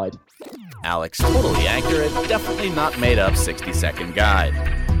 60-second guide. Alex, totally accurate, definitely not made up 60-second guide.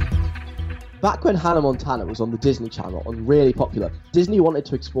 Back when Hannah Montana was on the Disney Channel and really popular, Disney wanted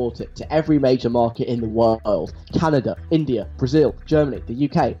to export it to every major market in the world. Canada, India, Brazil, Germany, the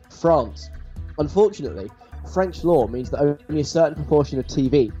UK, France. Unfortunately, French law means that only a certain proportion of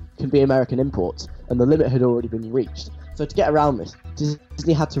TV can be American imports, and the limit had already been reached. So to get around this,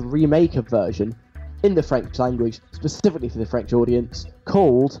 Disney had to remake a version in the French language, specifically for the French audience,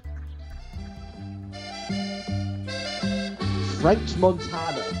 called French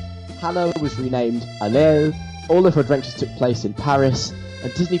Montana. Hannah was renamed Annelle. All of her adventures took place in Paris,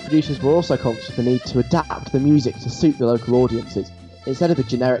 and Disney producers were also conscious of the need to adapt the music to suit the local audiences. Instead of the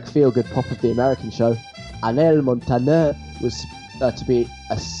generic feel-good pop of the American show, Annelle Montana was to be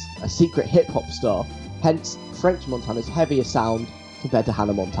a secret hip-hop star, hence French Montana's heavier sound compared to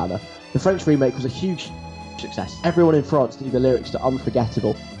Hannah Montana. The French remake was a huge success. Everyone in France knew the lyrics to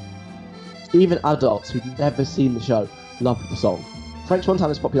Unforgettable. Even adults who'd never seen the show loved the song. French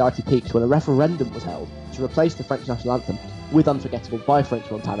Montana's popularity peaked when a referendum was held to replace the French national anthem with Unforgettable by French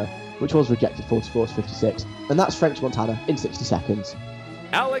Montana, which was rejected 44-56. And that's French Montana in 60 seconds.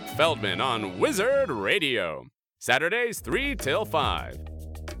 Alec Feldman on Wizard Radio. Saturdays 3 till 5.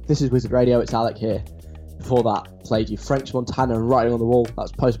 This is Wizard Radio, it's Alec here. Before that, played you French Montana and Writing on the Wall.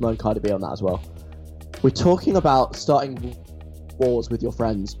 That's Post Malone, Cardi B on that as well. We're talking about starting wars with your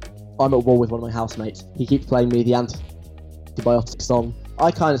friends. I'm at war with one of my housemates. He keeps playing me the antibiotic song.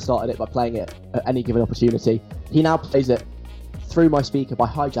 I kind of started it by playing it at any given opportunity. He now plays it through my speaker by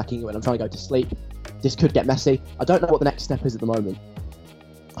hijacking it when I'm trying to go to sleep. This could get messy. I don't know what the next step is at the moment.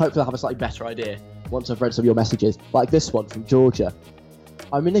 Hopefully I'll have a slightly better idea once I've read some of your messages, like this one from Georgia.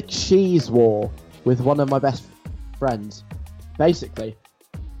 I'm in a cheese war with one of my best friends. Basically,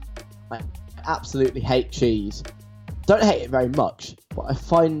 I absolutely hate cheese. Don't hate it very much, but I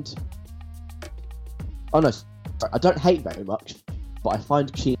find... Oh no, I don't hate very much, but I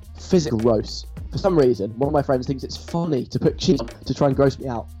find cheese physically gross. For some reason, one of my friends thinks it's funny to put cheese on to try and gross me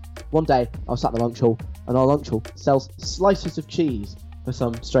out. One day, I was sat in the lunch hall, and our lunch hall sells slices of cheese for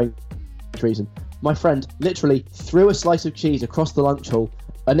some strange reason. My friend literally threw a slice of cheese across the lunch hall,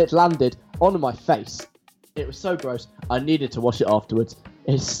 and it landed on my face. It was so gross, I needed to wash it afterwards.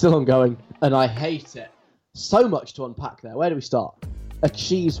 It's still ongoing, and I hate it. So much to unpack there. Where do we start? A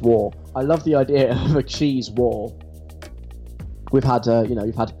cheese war. I love the idea of a cheese war. We've had,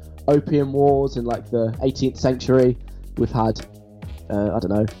 we've had opium wars in like the 18th century. We've had,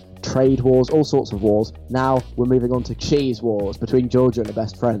 trade wars, all sorts of wars. Now we're moving on to cheese wars between Georgia and a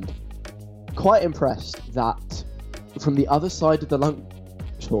best friend. Quite impressed that from the other side of the lunch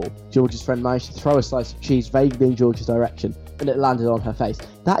hall, Georgia's friend managed to throw a slice of cheese vaguely in Georgia's direction, and it landed on her face.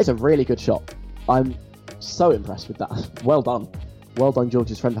 That is a really good shot. I'm so impressed with that. Well done. Well done,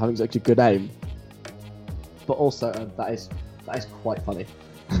 Georgia's friend, for having such a good aim. But also, that is quite funny.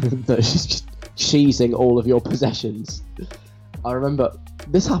 That she's just cheesing all of your possessions. I remember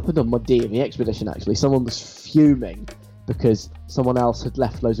this happened on my D&E expedition, actually. Someone was fuming because someone else had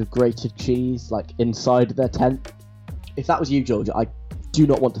left loads of grated cheese like inside their tent. If that was you, Georgia, I do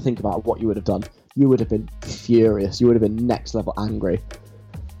not want to think about what you would have done. You would have been furious. You would have been next level angry.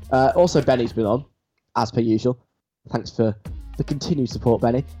 Also, Benny's been on, as per usual. Thanks for the continued support,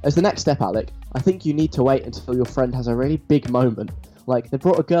 Benny. As the next step, Alec, I think you need to wait until your friend has a really big moment. Like, they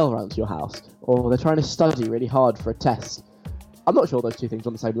brought a girl around to your house, or they're trying to study really hard for a test. I'm not sure those two things are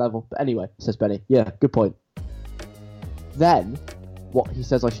on the same level, but anyway, says Benny. Yeah, good point. Then, what he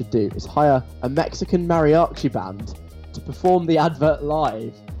says I should do is hire a Mexican mariachi band to perform the advert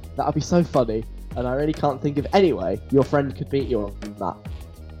live. That would be so funny, and I really can't think of any way your friend could beat you on that.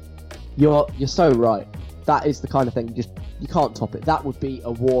 You're so right. That is the kind of thing, you can't top it. That would be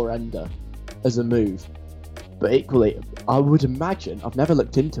a war ender as a move. But equally, I would imagine, I've never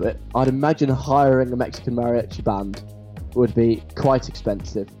looked into it, I'd imagine hiring a Mexican mariachi band would be quite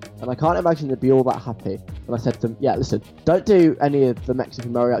expensive. And I can't imagine they'd be all that happy. And I said to them, yeah, listen, don't do any of the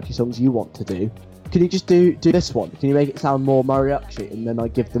Mexican mariachi songs you want to do. Can you just do this one? Can you make it sound more mariachi? And then I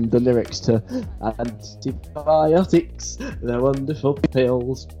give them the lyrics to antibiotics, they're wonderful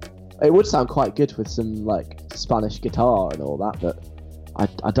pills. It would sound quite good with some like Spanish guitar and all that, but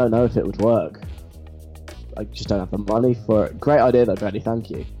I don't know if it would work. I just don't have the money for it. Great idea though, Benny, thank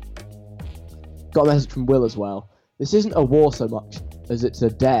you. Got a message from Will as well. This isn't a war so much as it's a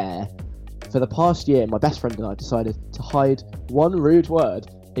dare. For the past year, my best friend and I decided to hide one rude word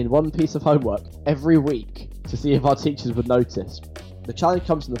in one piece of homework every week to see if our teachers would notice. The challenge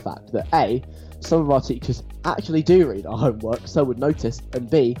comes from the fact that A, some of our teachers actually do read our homework, so would notice, and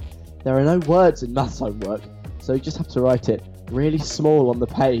B, there are no words in maths homework, so you just have to write it really small on the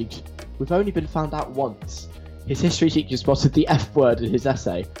page. We've only been found out once. His history teacher spotted the F word in his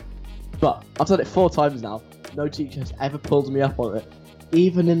essay, but I've done it 4 times now. No teacher has ever pulled me up on it,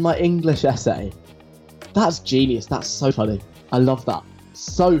 even in my English essay. That's genius. That's so funny. I love that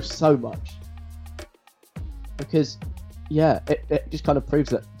so much. Because, yeah, it just kind of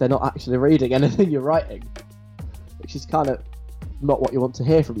proves that they're not actually reading anything you're writing, which is kind of not what you want to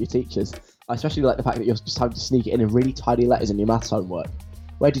hear from your teachers. I especially like the fact that you're just having to sneak it in really tiny letters in your maths homework.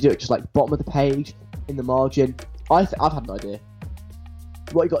 Where do you do it? Just like bottom of the page, in the margin? I've had an idea.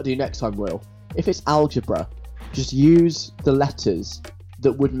 What you got to do next time, Will, if it's algebra, just use the letters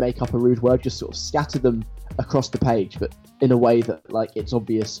that would make up a rude word, just sort of scatter them across the page, but in a way that like it's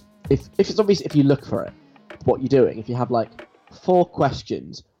obvious. If it's obvious if you look for it, what you're doing. If you have like 4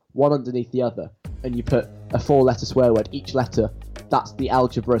 questions, one underneath the other, and you put a 4-letter swear word, each letter, that's the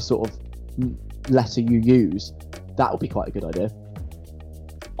algebra sort of letter you use, that would be quite a good idea.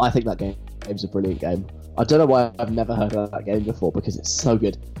 I think that game's a brilliant game. I don't know why I've never heard of that game before, because it's so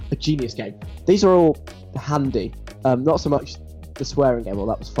good. A genius game. These are all handy. Not so much the swearing game, well,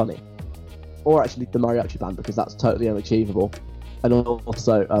 that was funny. Or actually the mariachi band, because that's totally unachievable. And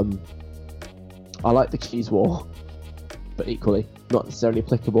also, I like the cheese war, but equally not necessarily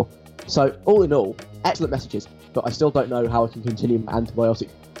applicable. So, all in all, excellent messages, but I still don't know how I can continue my antibiotic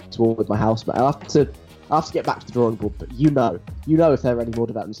war with my housemate. I'll have to get back to the drawing board, but you know if there are any more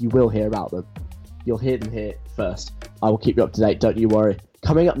developments, you will hear about them. You'll hear them here first. I will keep you up to date, don't you worry.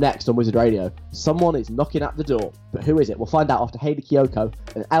 Coming up next on Wizard Radio, someone is knocking at the door, but who is it? We'll find out after Hayley Kiyoko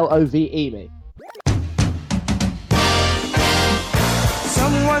and LOVE me.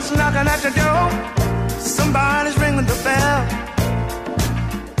 Someone's knocking at the door. Somebody's ringing the bell.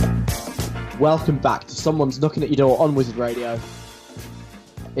 Welcome back to Someone's Knocking at Your Door on Wizard Radio.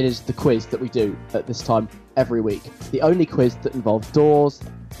 It is the quiz that we do at this time every week. The only quiz that involves doors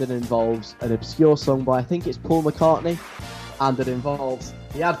that involves an obscure song by, I think it's Paul McCartney, and that involves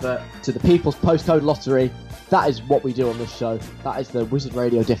the advert to the People's Postcode Lottery. That is what we do on this show. That is the Wizard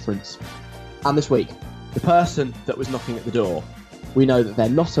Radio difference. And this week, the person that was knocking at the door, we know that they're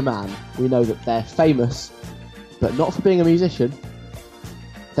not a man. We know that they're famous, but not for being a musician.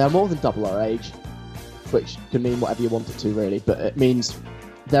 They're more than double our age, which can mean whatever you want it to, really. But it means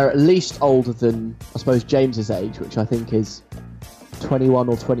they're at least older than, I suppose, James's age, which I think is 21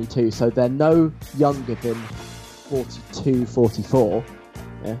 or 22. So they're no younger than 42, 44.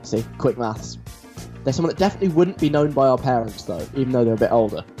 Yeah, see, quick maths. They're someone that definitely wouldn't be known by our parents, though, even though they're a bit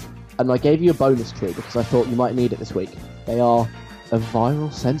older. And I gave you a bonus clue because I thought you might need it this week. They are a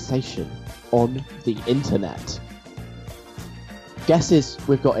viral sensation on the internet. Guesses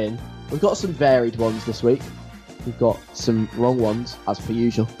we've got in. We've got some varied ones this week. We've got some wrong ones, as per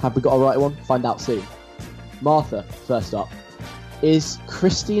usual. Have we got a right one? Find out soon. Martha, first up. Is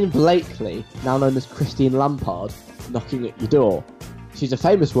Christine Blakely, now known as Christine Lampard, knocking at your door? She's a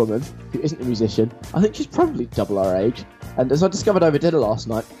famous woman who isn't a musician. I think she's probably double our age. And as I discovered over dinner last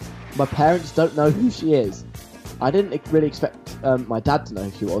night, my parents don't know who she is. I didn't really expect my dad to know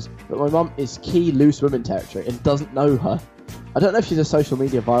who she was, but my mum is key loose women territory and doesn't know her. I don't know if she's a social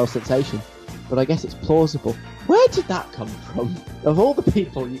media viral sensation, but I guess it's plausible. Where did that come from? Of all the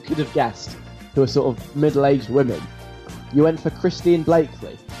people you could have guessed who are sort of middle-aged women, you went for Christine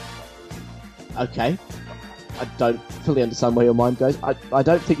Blakely. Okay. I don't fully understand where your mind goes. I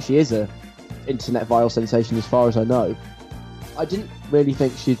don't think she is a internet viral sensation as far as I know. I didn't really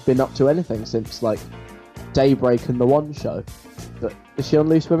think she'd been up to anything since, like, Daybreak and The One Show. But is she on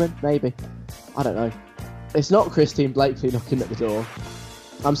Loose Women? Maybe. I don't know. It's not Christine Blakely knocking at the door.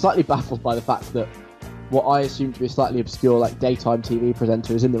 I'm slightly baffled by the fact that what I assume to be a slightly obscure, like, daytime TV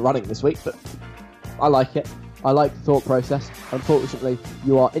presenter is in the running this week, but I like it. I like the thought process. Unfortunately,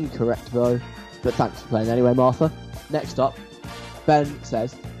 you are incorrect, though. But thanks for playing anyway, Martha. Next up, Ben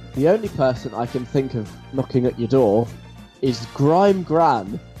says, the only person I can think of knocking at your door is Grime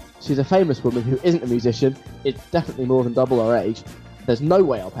Gran. She's a famous woman who isn't a musician. It's definitely more than double our age. There's no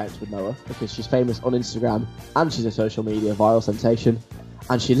way our parents would know her because she's famous on Instagram and she's a social media viral sensation.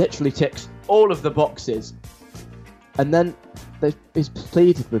 And she literally ticks all of the boxes. And then he's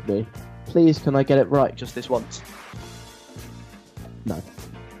pleaded with me, please can I get it right just this once? No.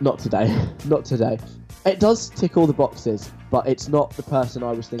 Not today. Not today. It does tick all the boxes, but it's not the person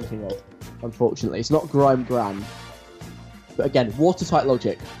I was thinking of, unfortunately. It's not Grime Gran. But again, watertight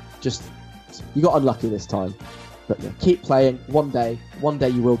logic. Just, you got unlucky this time. But yeah, keep playing. One day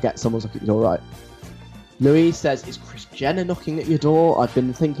you will get someone's knocking at your door right. Louise says, is Kris Jenner knocking at your door? I've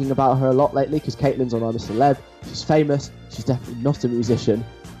been thinking about her a lot lately because Caitlin's on I'm a Celeb. She's famous. She's definitely not a musician.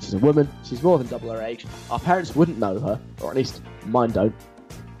 She's a woman. She's more than double her age. Our parents wouldn't know her, or at least mine don't.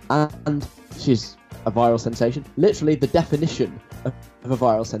 And she's a viral sensation. Literally the definition of a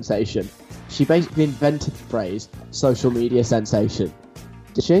viral sensation. She basically invented the phrase social media sensation.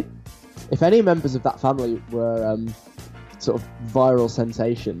 Did she? If any members of that family were sort of viral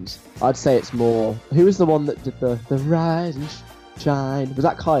sensations, I'd say it's more... Who was the one that did the rise and shine? Was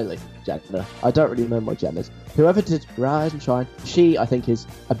that Kylie Jenner? I don't really know my Jenners. Whoever did rise and shine, she, I think, is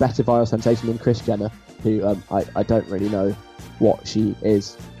a better viral sensation than Kris Jenner, who I don't really know what she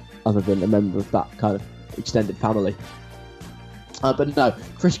is, other than a member of that kind of extended family. But no,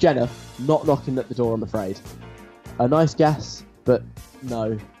 Kris Jenner, not knocking at the door, I'm afraid. A nice guess, but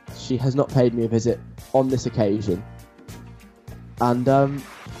no, she has not paid me a visit on this occasion. And,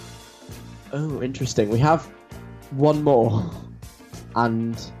 oh, interesting. We have one more.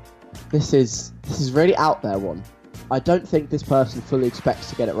 And this is really out there one. I don't think this person fully expects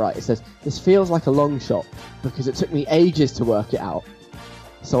to get it right. It says, this feels like a long shot because it took me ages to work it out.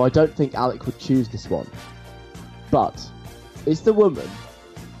 So I don't think Alec would choose this one. But is it the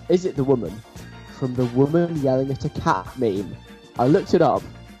woman from the woman yelling at a cat meme? I looked it up.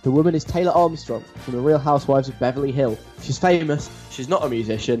 The woman is Taylor Armstrong from The Real Housewives of Beverly Hills. She's famous. She's not a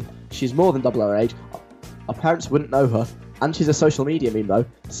musician. She's more than double her age. Our parents wouldn't know her. And she's a social media meme though,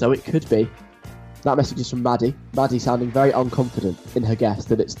 so it could be. That message is from Maddie. Maddie sounding very unconfident in her guess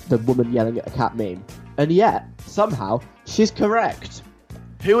that it's the woman yelling at a cat meme. And yet, somehow, she's correct.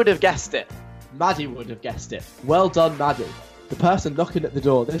 Who would have guessed it? Maddie would have guessed it. Well done, Maddie. The person knocking at the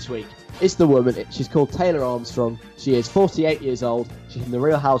door this week is the woman. She's called Taylor Armstrong. She is 48 years old. She's in The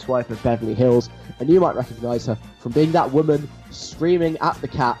Real Housewife of Beverly Hills. And you might recognise her from being that woman screaming at the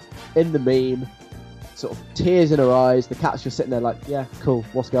cat in the meme. Sort of tears in her eyes. The cat's just sitting there like, yeah, cool,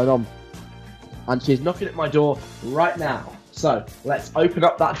 what's going on? And she's knocking at my door right now. So, let's open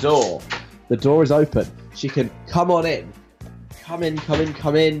up that door. The door is open. She can come on in. Come in,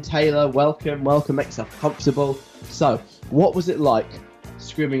 Taylor. Welcome. Make yourself comfortable. So, what was it like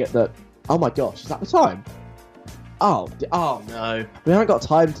screaming at the... Oh my gosh, is that the time? Oh no. We haven't got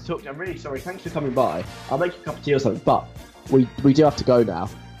time to talk. I'm really sorry. Thanks for coming by. I'll make you a cup of tea or something, but we do have to go now.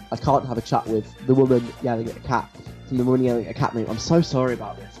 I can't have a chat with the woman yelling at a cat from the woman yelling at a cat meme. I'm so sorry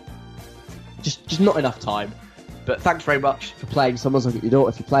about this. Just not enough time. But thanks very much for playing Someone's Looking at Your Door.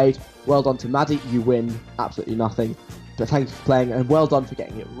 If you played, well done to Maddie. You win absolutely nothing. But thank you for playing, and well done for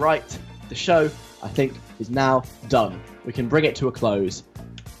getting it right. The show, I think, is now done. We can bring it to a close.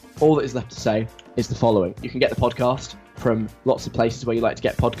 All that is left to say is the following. You can get the podcast from lots of places where you like to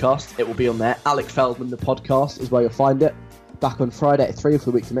get podcasts. It will be on there. Alec Feldman, the podcast, is where you'll find it. Back on Friday at 3 for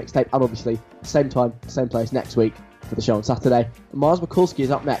the weekly mixtape, and obviously, same time, same place next week for the show on Saturday. And Mars Mikulski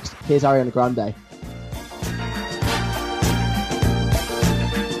is up next. Here's Ariana Grande.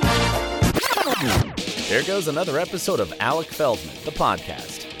 There goes another episode of Alec Feldman, the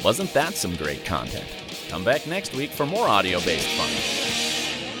podcast. Wasn't that some great content? Come back next week for more audio-based fun.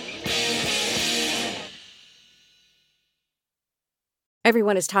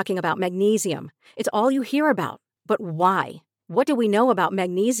 Everyone is talking about magnesium. It's all you hear about. But why? What do we know about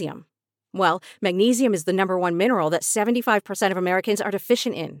magnesium? Well, magnesium is the number one mineral that 75% of Americans are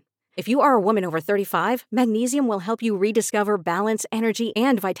deficient in. If you are a woman over 35, magnesium will help you rediscover balance, energy,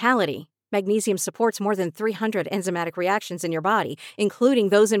 and vitality. Magnesium supports more than 300 enzymatic reactions in your body, including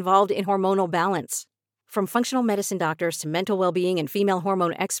those involved in hormonal balance. From functional medicine doctors to mental well-being and female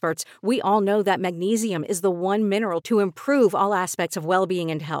hormone experts, we all know that magnesium is the one mineral to improve all aspects of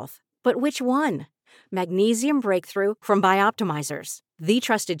well-being and health. But which one? Magnesium Breakthrough from Bioptimizers, the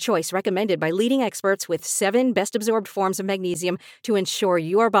trusted choice recommended by leading experts with 7 best-absorbed forms of magnesium to ensure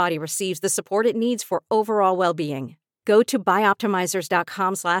your body receives the support it needs for overall well-being. Go to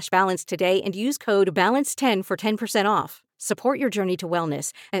bioptimizers.com/balance today and use code BALANCE10 for 10% off. Support your journey to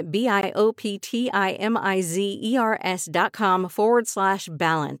wellness at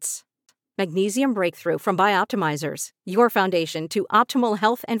bioptimizers.com/balance. Magnesium Breakthrough from Bioptimizers, your foundation to optimal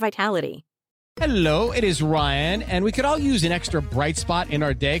health and vitality. Hello, it is Ryan, and we could all use an extra bright spot in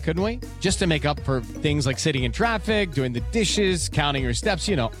our day, couldn't we? Just to make up for things like sitting in traffic, doing the dishes, counting your steps,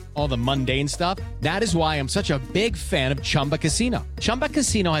 all the mundane stuff. That is why I'm such a big fan of Chumba Casino. Chumba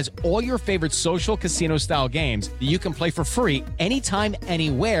Casino has all your favorite social casino-style games that you can play for free anytime,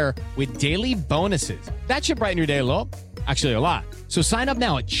 anywhere with daily bonuses. That should brighten your day a little. Actually, a lot. So sign up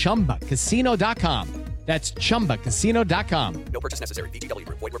now at ChumbaCasino.com. That's ChumbaCasino.com. No purchase necessary. VGW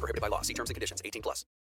Group. Void where prohibited by law. See terms and conditions. 18+.